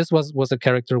 So this was a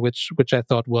character which I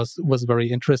thought was very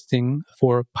interesting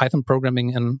for Python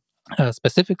programming and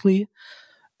specifically.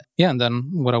 Yeah, and then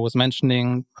what I was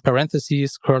mentioning,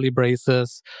 parentheses, curly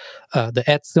braces, the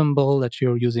 @ symbol that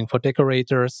you're using for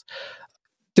decorators.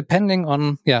 Depending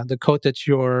on the code that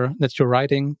you're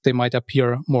writing, they might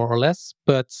appear more or less,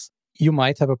 but you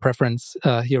might have a preference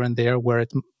here and there where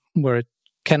it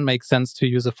can make sense to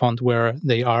use a font where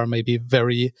they are maybe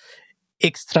very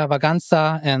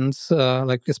extravaganza and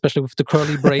like especially with the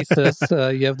curly braces,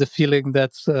 you have the feeling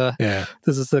that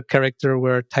this is a character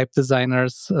where type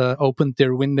designers opened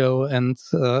their window and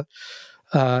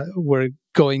were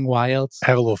going wild,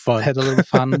 had a little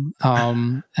fun.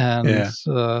 And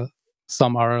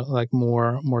some are like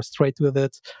more straight with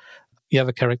it. You have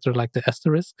a character like the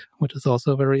asterisk, which is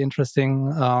also a very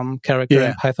interesting character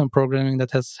in Python programming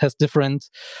that has different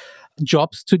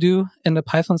jobs to do in the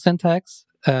Python syntax.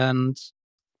 And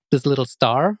this little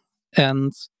star.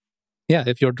 And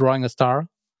if you're drawing a star,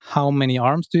 how many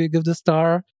arms do you give the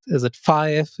star? Is it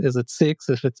 5? Is it 6?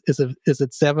 Is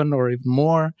it 7 or even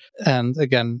more? And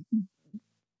again,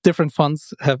 different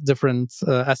fonts have different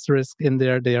asterisks in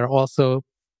there. They are also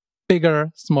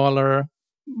bigger, smaller,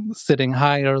 sitting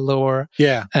higher, lower.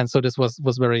 Yeah. And so this was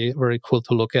very, very cool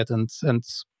to look at and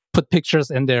put pictures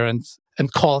in there and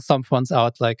call some fonts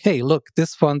out like, hey, look,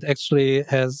 this font actually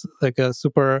has like a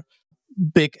super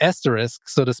big asterisk.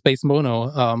 So the Space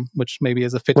Mono, which maybe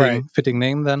is a fitting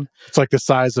name then. It's like the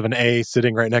size of an A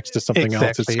sitting right next to something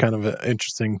else. It's kind of an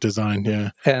interesting design. Yeah.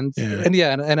 And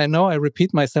I know I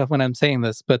repeat myself when I'm saying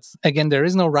this, but again, there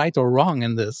is no right or wrong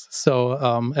in this.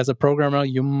 So as a programmer,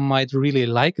 you might really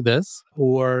like this,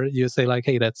 or you say like,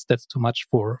 hey, that's too much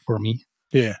for me.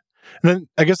 Yeah. And then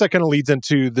I guess that kind of leads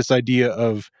into this idea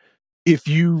of if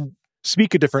you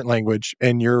speak a different language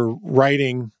and you're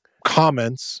writing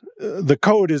comments, the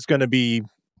code is going to be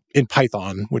in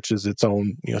Python, which is its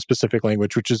own, specific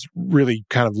language, which is really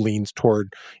kind of leans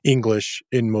toward English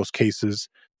in most cases.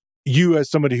 You, as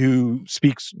somebody who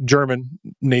speaks German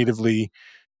natively,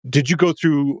 did you go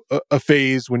through a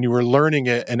phase when you were learning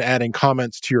it and adding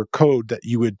comments to your code that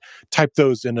you would type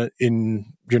those in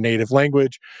your native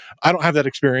language? I don't have that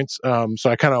experience, so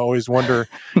I kind of always wonder,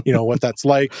 what that's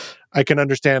like. I can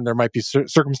understand there might be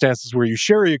circumstances where you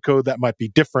share your code that might be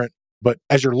different, but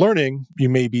as you're learning, you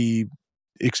may be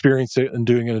experience it and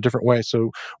doing it in a different way.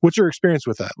 So what's your experience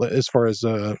with that as far as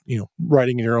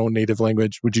writing in your own native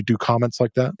language? Would you do comments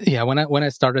like that? Yeah, when I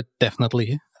started,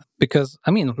 definitely, because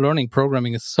learning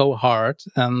programming is so hard,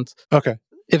 and okay,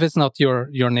 if it's not your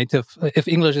native, if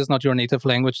English is not your native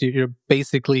language, you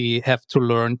basically have to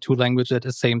learn two languages at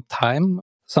the same time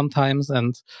sometimes.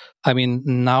 And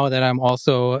now that I'm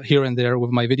also here and there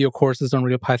with my video courses on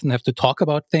Real Python, I have to talk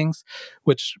about things,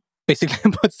 which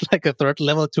basically puts like a third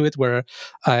level to it, where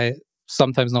I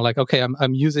sometimes know, like, okay,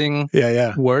 I'm using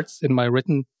words in my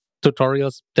written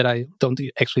tutorials that I don't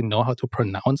actually know how to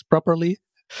pronounce properly.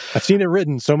 I've seen it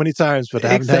written so many times, but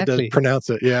I haven't had to pronounce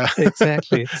it. Yeah,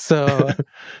 exactly. So,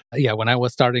 when I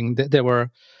was starting, there were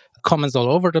comments all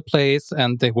over the place,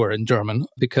 and they were in German,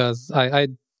 because I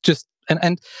just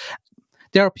and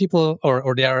there are people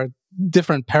or there are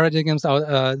different paradigms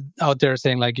out there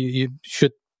saying, like, you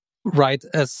should write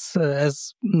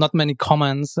as not many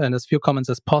comments and as few comments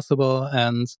as possible,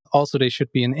 and also they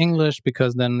should be in English,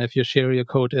 because then if you share your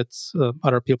code, it's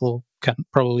other people can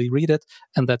probably read it,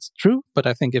 and that's true. But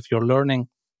I think if you're learning,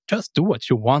 just do what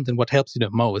you want and what helps you the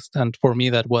most. And for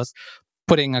me, that was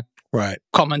putting a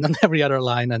comment on every other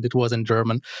line, and it was in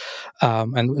German.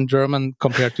 And in German,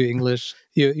 compared to English,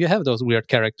 you have those weird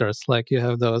characters, like you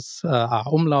have those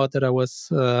umlaut that I was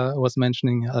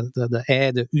mentioning, the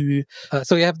ä, the ü.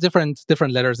 So you have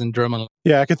different letters in German.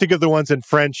 Yeah, I can think of the ones in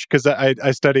French, because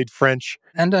I studied French.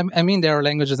 And there are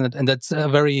languages, and that's a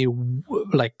very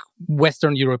like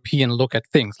Western European look at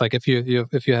things. Like if you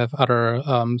have other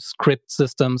script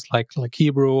systems like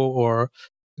Hebrew or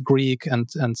Greek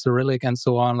and Cyrillic and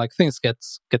so on, like things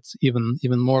gets even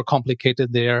more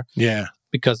complicated there. Yeah,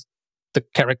 because the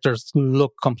characters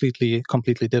look completely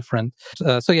different.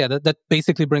 That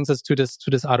basically brings us to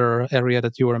this other area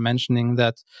that you were mentioning,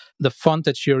 that the font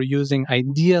that you're using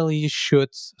ideally should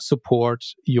support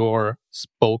your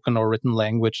spoken or written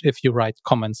language if you write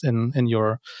comments in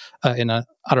your in a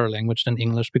other language than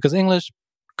English, because English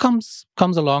comes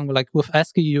along, like with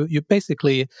ASCII, you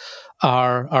basically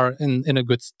are in a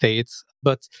good state.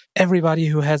 But everybody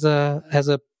who has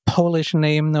a Polish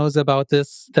name knows about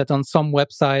this, that on some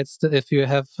websites, if you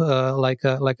have like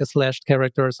a slashed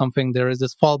character or something, there is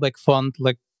this fallback font,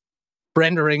 like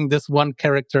rendering this one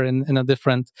character in a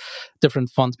different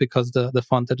font, because the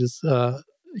font that is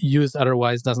used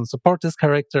otherwise doesn't support this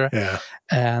character. Yeah.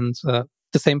 And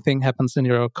the same thing happens in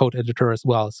your code editor as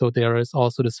well. So there is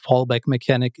also this fallback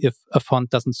mechanic. If a font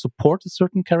doesn't support a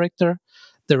certain character,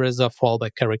 there is a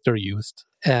fallback character used.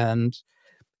 And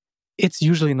it's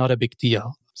usually not a big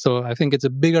deal. So I think it's a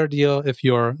bigger deal if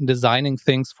you're designing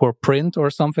things for print or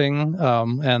something,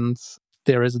 and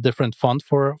there is a different font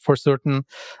for certain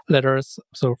letters.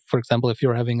 So, for example, if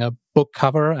you're having a book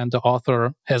cover and the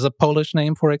author has a Polish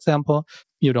name, for example,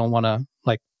 you don't want to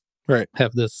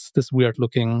have this weird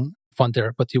looking font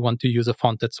there, but you want to use a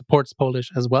font that supports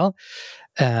Polish as well.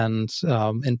 And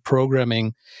in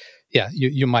programming,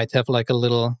 you might have like a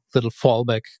little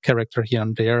fallback character here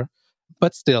and there.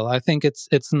 But still, I think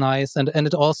it's nice, and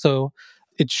it also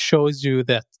it shows you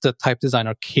that the type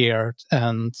designer cared.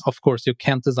 And of course, you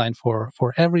can't design for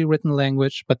every written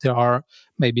language, but there are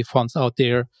maybe fonts out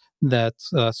there that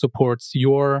supports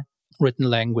your written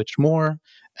language more,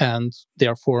 and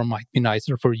therefore might be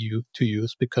nicer for you to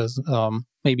use, because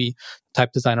maybe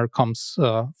type designer comes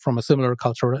from a similar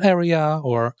cultural area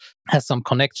or has some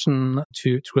connection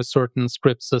to a certain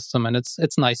script system, and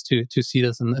it's nice to see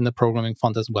this in the programming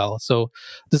font as well. So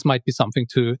this might be something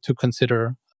to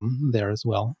consider there as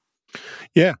well.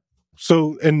 Yeah.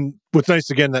 So, and what's nice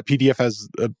again, that PDF has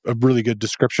a really good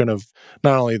description of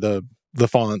not only the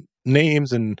font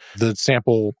names and the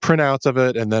sample printouts of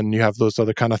it, and then you have those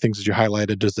other kind of things that you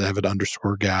highlighted. Does it have an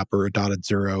underscore gap or a dotted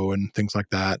zero and things like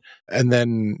that? And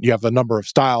then you have a number of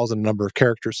styles and a number of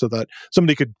characters, so that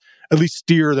somebody could at least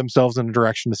steer themselves in a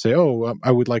direction to say,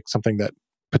 I would like something that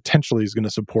potentially is going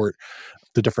to support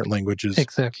the different languages.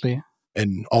 Exactly.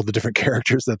 And all the different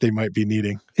characters that they might be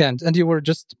needing. Yeah, and you were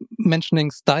just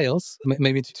mentioning styles.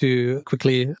 Maybe to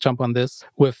quickly jump on this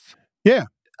with... Yeah.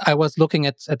 I was looking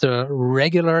at the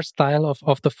regular style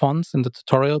of the fonts in the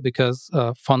tutorial because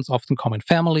fonts often come in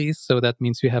families. So that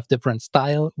means you have different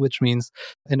style, which means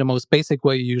in the most basic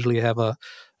way, you usually have a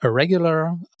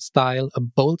regular style, a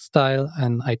bold style,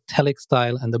 an italic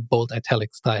style, and a bold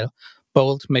italic style.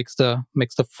 Bold makes the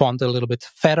font a little bit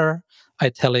fatter.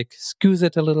 Italic skews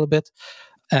it a little bit.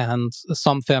 And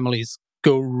some families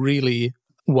go really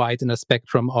wide in a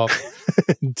spectrum of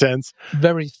intense,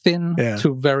 very thin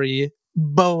to very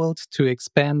bold to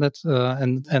expanded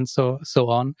and so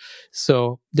on.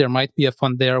 So there might be a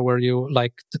font there where you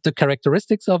like the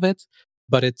characteristics of it,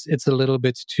 but it's a little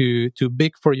bit too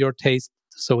big for your taste.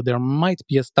 So there might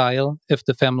be a style if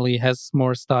the family has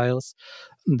more styles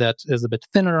that is a bit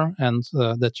thinner and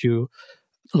that you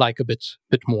like a bit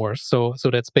more. So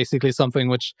that's basically something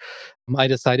which I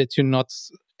decided to not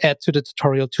add to the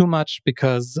tutorial too much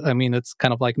because I mean it's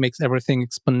kind of like makes everything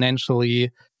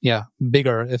exponentially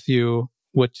bigger if you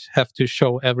would have to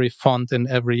show every font in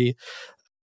every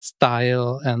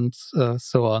style and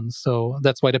so on. So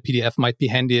that's why the PDF might be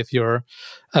handy if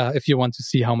you want to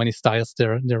see how many styles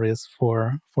there is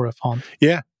for a font.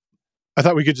 Yeah, I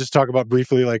thought we could just talk about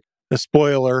briefly, like a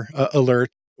spoiler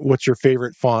alert. What's your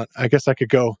favorite font? I guess I could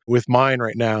go with mine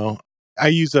right now. I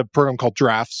use a program called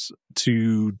Drafts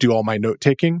to do all my note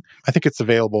taking. I think it's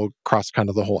available across kind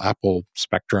of the whole Apple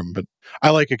spectrum, but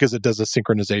I like it because it does a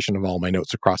synchronization of all my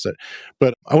notes across it.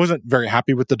 But I wasn't very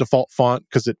happy with the default font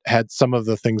because it had some of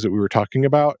the things that we were talking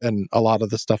about, and a lot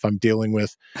of the stuff I'm dealing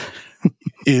with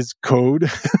is code.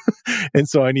 And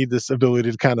so I need this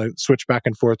ability to kind of switch back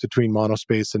and forth between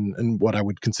monospace and what I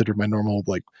would consider my normal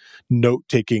like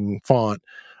note-taking font.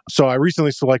 So I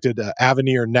recently selected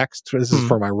Avenir Next. This is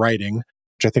for my writing,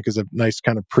 which I think is a nice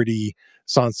kind of pretty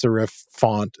sans serif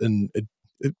font, and it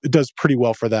does pretty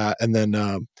well for that. And then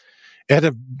it had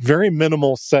a very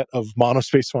minimal set of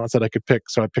monospace fonts that I could pick.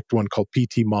 So I picked one called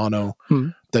PT Mono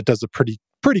that does a pretty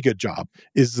good job.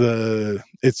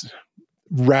 It's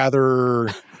rather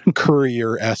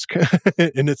courier-esque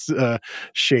in its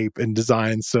shape and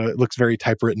design, so it looks very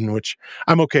typewritten, which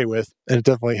I'm okay with, and it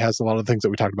definitely has a lot of things that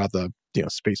we talked about, the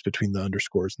space between the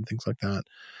underscores and things like that.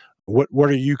 What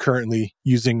are you currently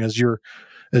using as your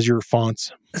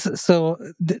fonts? So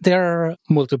there are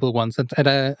multiple ones, and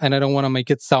I don't want to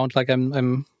make it sound like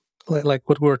I'm like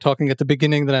what we were talking at the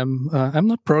beginning, that I'm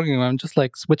not programming. I'm just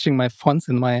like switching my fonts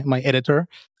in my editor.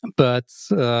 But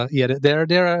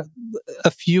there are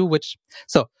a few which.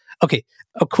 So okay,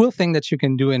 a cool thing that you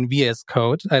can do in VS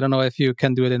Code. I don't know if you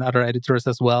can do it in other editors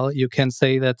as well. You can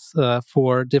say that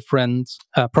for different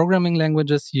programming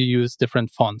languages, you use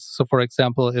different fonts. So, for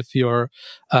example, if you're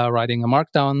writing a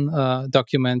Markdown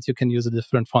document, you can use a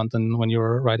different font than when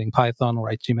you're writing Python or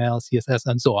HTML, CSS,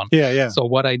 and so on. Yeah. So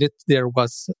what I did there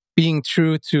was being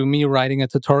true to me writing a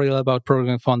tutorial about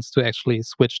programming fonts to actually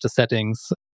switch the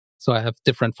settings. So I have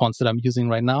different fonts that I'm using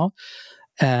right now.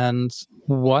 And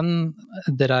one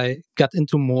that I got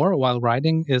into more while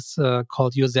writing is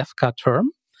called Josefka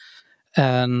Term.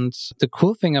 And the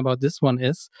cool thing about this one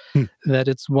is that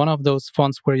it's one of those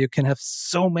fonts where you can have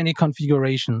so many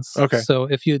configurations. Okay. So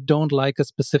if you don't like a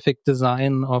specific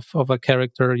design of a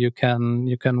character, you can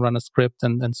run a script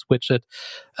and switch it.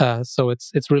 So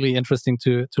it's really interesting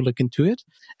to look into it.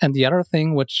 And the other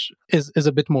thing, which is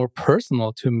a bit more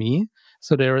personal to me,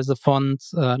 so there is a font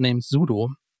named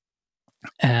Sudo.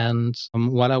 And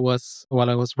while I was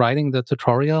writing the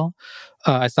tutorial,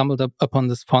 I stumbled upon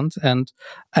this font, and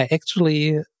I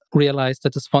actually realized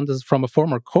that this font is from a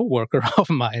former coworker of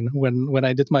mine when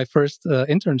I did my first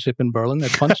internship in Berlin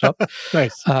at FontShop.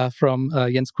 Nice. From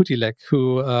Jens Kutilek,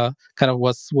 who kind of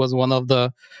was one of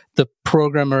the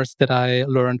programmers that I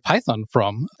learned Python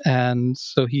from, and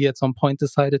so he at some point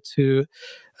decided to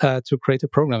create a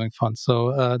programming font.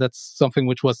 So that's something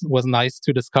which was nice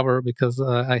to discover, because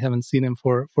I haven't seen him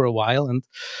for a while, and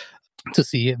to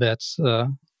see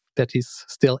that he's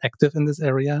still active in this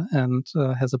area and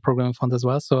has a programming font as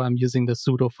well. So I'm using the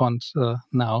Sudo font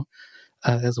now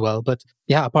as well. But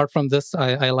yeah, apart from this,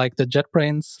 I like the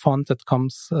JetBrains font that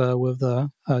comes with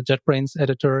the JetBrains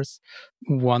editors.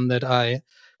 One that I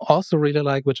also really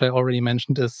like, which I already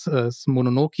mentioned, is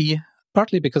Mononoke,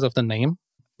 partly because of the name,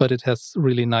 but it has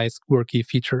really nice quirky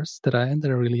features that I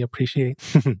really appreciate.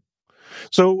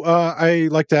 So I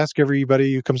like to ask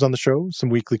everybody who comes on the show some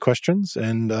weekly questions,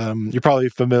 and you're probably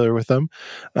familiar with them.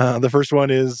 The first one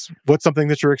is, what's something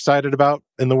that you're excited about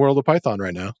in the world of Python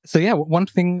right now? So yeah, one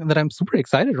thing that I'm super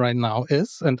excited right now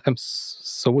is, and I'm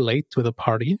so late to the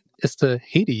party, is the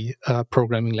Hedi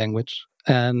programming language.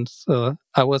 And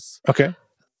I was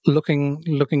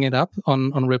looking it up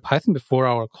on RealPython before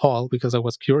our call, because I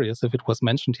was curious if it was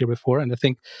mentioned here before. And I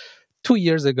think 2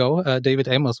 years ago, David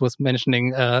Amos was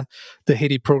mentioning the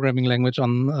Hedi programming language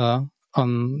on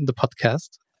the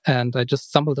podcast. And I just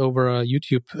stumbled over a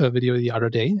YouTube video the other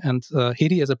day. And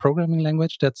Hedi is a programming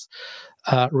language that's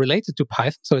related to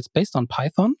Python. So it's based on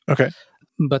Python. Okay.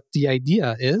 But the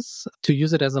idea is to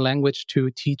use it as a language to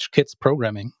teach kids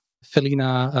programming.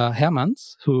 Felina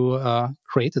Hermans, who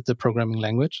created the programming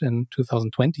language in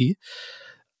 2020,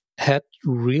 had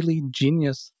really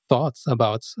genius thoughts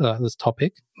about this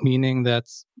topic, meaning that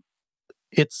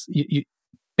it's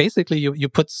basically you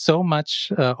put so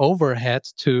much overhead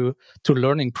to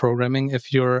learning programming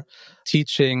if you're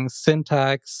teaching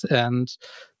syntax and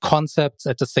concepts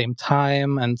at the same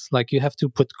time, and like you have to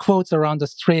put quotes around a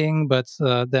string, but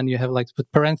then you have like to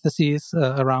put parentheses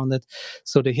around it.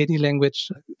 So the Hedi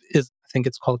language is, I think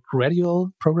it's called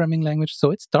gradual programming language. So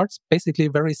it starts basically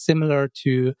very similar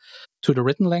to the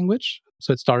written language.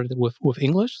 So it started with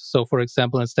English. So for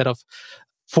example, instead of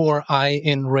for I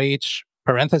in rage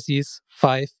parentheses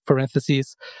 5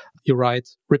 parentheses, you write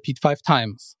repeat 5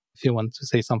 times if you want to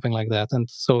say something like that. And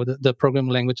so the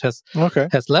programming language has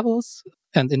levels,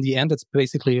 and in the end it's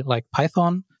basically like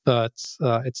Python, but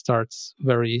it starts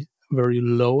very, very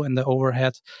low in the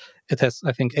overhead. It has,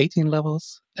 I think, 18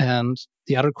 levels. And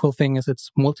the other cool thing is it's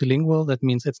multilingual. That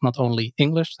means it's not only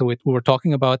English. So we were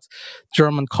talking about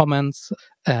German comments.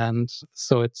 And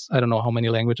so it's, I don't know how many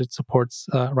languages it supports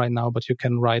right now, but you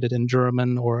can write it in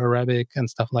German or Arabic and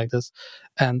stuff like this.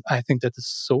 And I think that is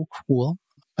so cool.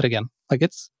 But again, like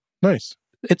it's nice.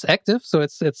 It's active. So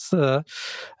it's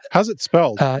how's it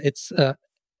spelled? It's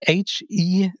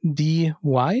Hedy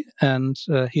and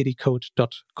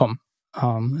hedicode.com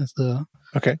is the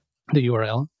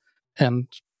URL. And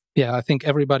yeah, I think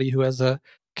everybody who has a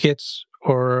kid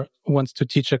or wants to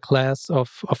teach a class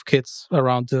of kids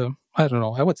around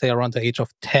I would say around the age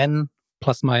of 10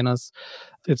 plus minus,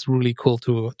 it's really cool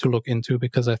to look into,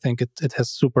 because I think it has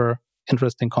super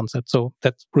interesting concepts. So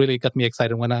that really got me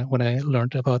excited when I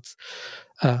learned about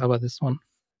this one.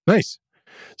 Nice.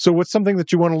 So what's something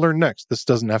that you want to learn next? This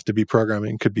doesn't have to be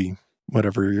programming. It could be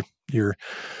whatever you're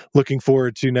looking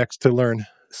forward to next to learn.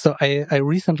 So I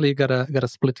recently got a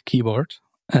split keyboard,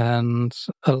 and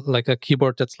like a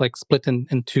keyboard that's like split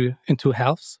into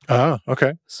halves. Ah,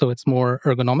 okay. So it's more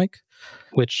ergonomic,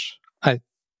 which I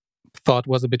thought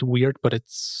was a bit weird, but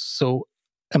it's so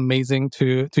amazing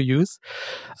to use.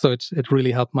 So it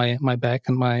really helped my back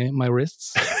and my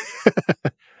wrists.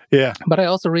 Yeah. But I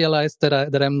also realized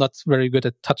that I'm not very good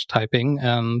at touch typing,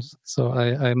 and so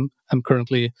I'm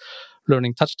currently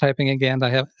learning touch typing again.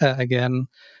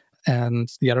 And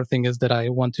the other thing is that I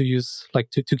want to use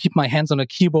to keep my hands on a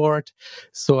keyboard.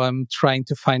 So I'm trying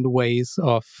to find ways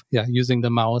of using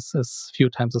the mouse as few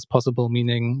times as possible,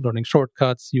 meaning learning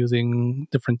shortcuts, using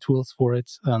different tools for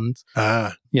it. And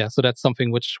so that's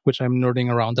something which I'm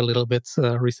nerding around a little bit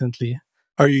recently.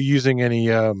 Are you using any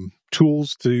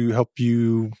tools to help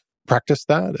you practice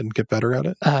that and get better at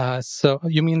it? So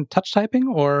you mean touch typing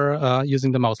or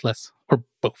using the mouse less, or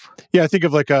both? Yeah, I think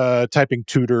of like a typing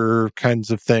tutor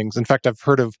kinds of things. In fact, I've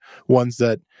heard of ones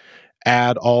that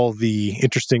add all the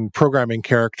interesting programming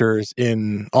characters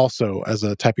in also as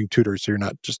a typing tutor. So you're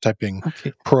not just typing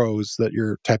prose, that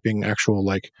you're typing actual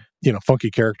funky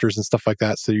characters and stuff like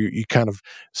that. So you kind of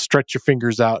stretch your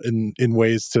fingers out in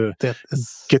ways to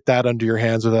get that under your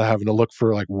hands without having to look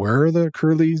for where are the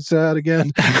curlies at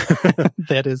again?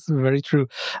 That is very true.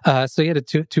 So yeah,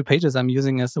 the two pages I'm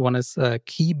using one is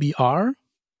keybr.com,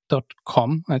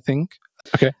 I think.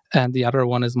 Okay. And the other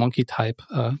one is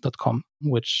monkeytype.com,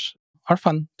 which are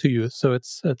fun to use. So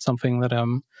it's something that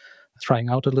I'm trying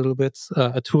out a little bit.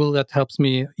 A tool that helps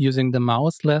me using the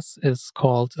mouse less is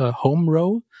called Home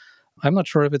Row. I'm not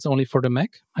sure if it's only for the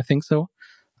Mac. I think so.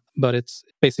 But it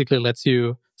basically lets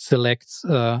you select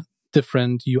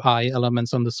different UI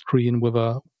elements on the screen with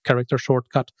a character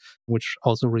shortcut, which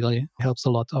also really helps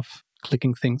a lot of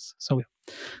clicking things. So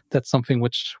that's something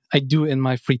which I do in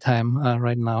my free time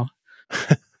right now.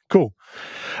 Cool.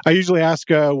 I usually ask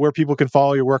where people can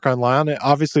follow your work online.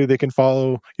 Obviously, they can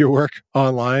follow your work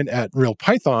online at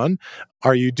RealPython.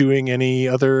 Are you doing any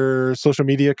other social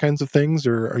media kinds of things,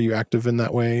 or are you active in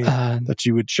that way that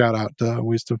you would shout out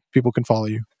ways to people can follow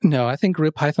you? No, I think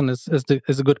RealPython is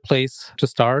a good place to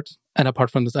start. And apart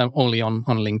from this, I'm only on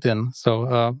LinkedIn.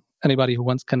 So anybody who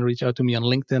wants can reach out to me on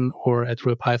LinkedIn or at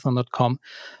realpython.com.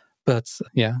 But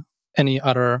any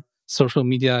other social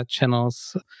media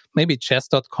channels, maybe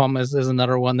chess.com is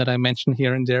another one that I mentioned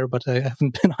here and there, but I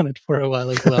haven't been on it for a while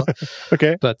as well.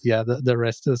 Okay. But the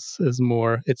rest is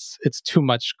more, it's too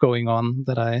much going on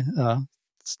that I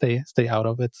stay out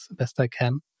of it best I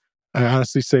can. I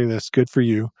honestly say this, good for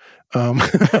you.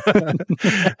 As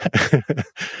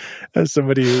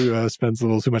somebody who spends a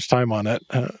little too much time on it,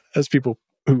 as people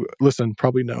who listen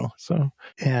probably know. So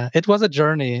yeah, it was a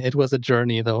journey. It was a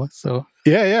journey though. So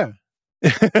yeah.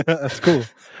 That's cool.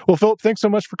 Well, Philip, thanks so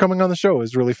much for coming on the show. It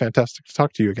was really fantastic to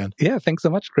talk to you again. Yeah, thanks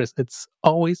so much, Chris. It's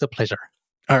always a pleasure.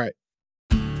 All right.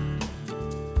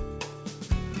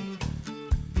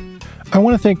 I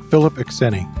want to thank Philip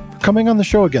Ekseni for coming on the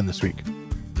show again this week.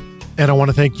 And I want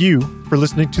to thank you for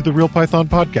listening to the Real Python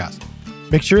podcast.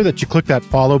 Make sure that you click that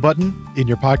follow button in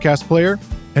your podcast player.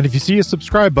 And if you see a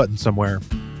subscribe button somewhere,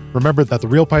 remember that the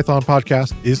Real Python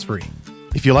podcast is free.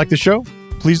 If you like the show,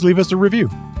 please leave us a review.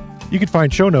 You can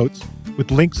find show notes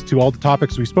with links to all the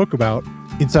topics we spoke about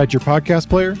inside your podcast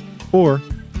player or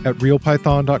at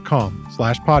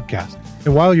realpython.com/podcast.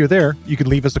 And while you're there, you can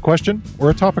leave us a question or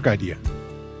a topic idea.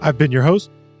 I've been your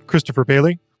host, Christopher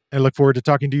Bailey, and I look forward to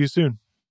talking to you soon.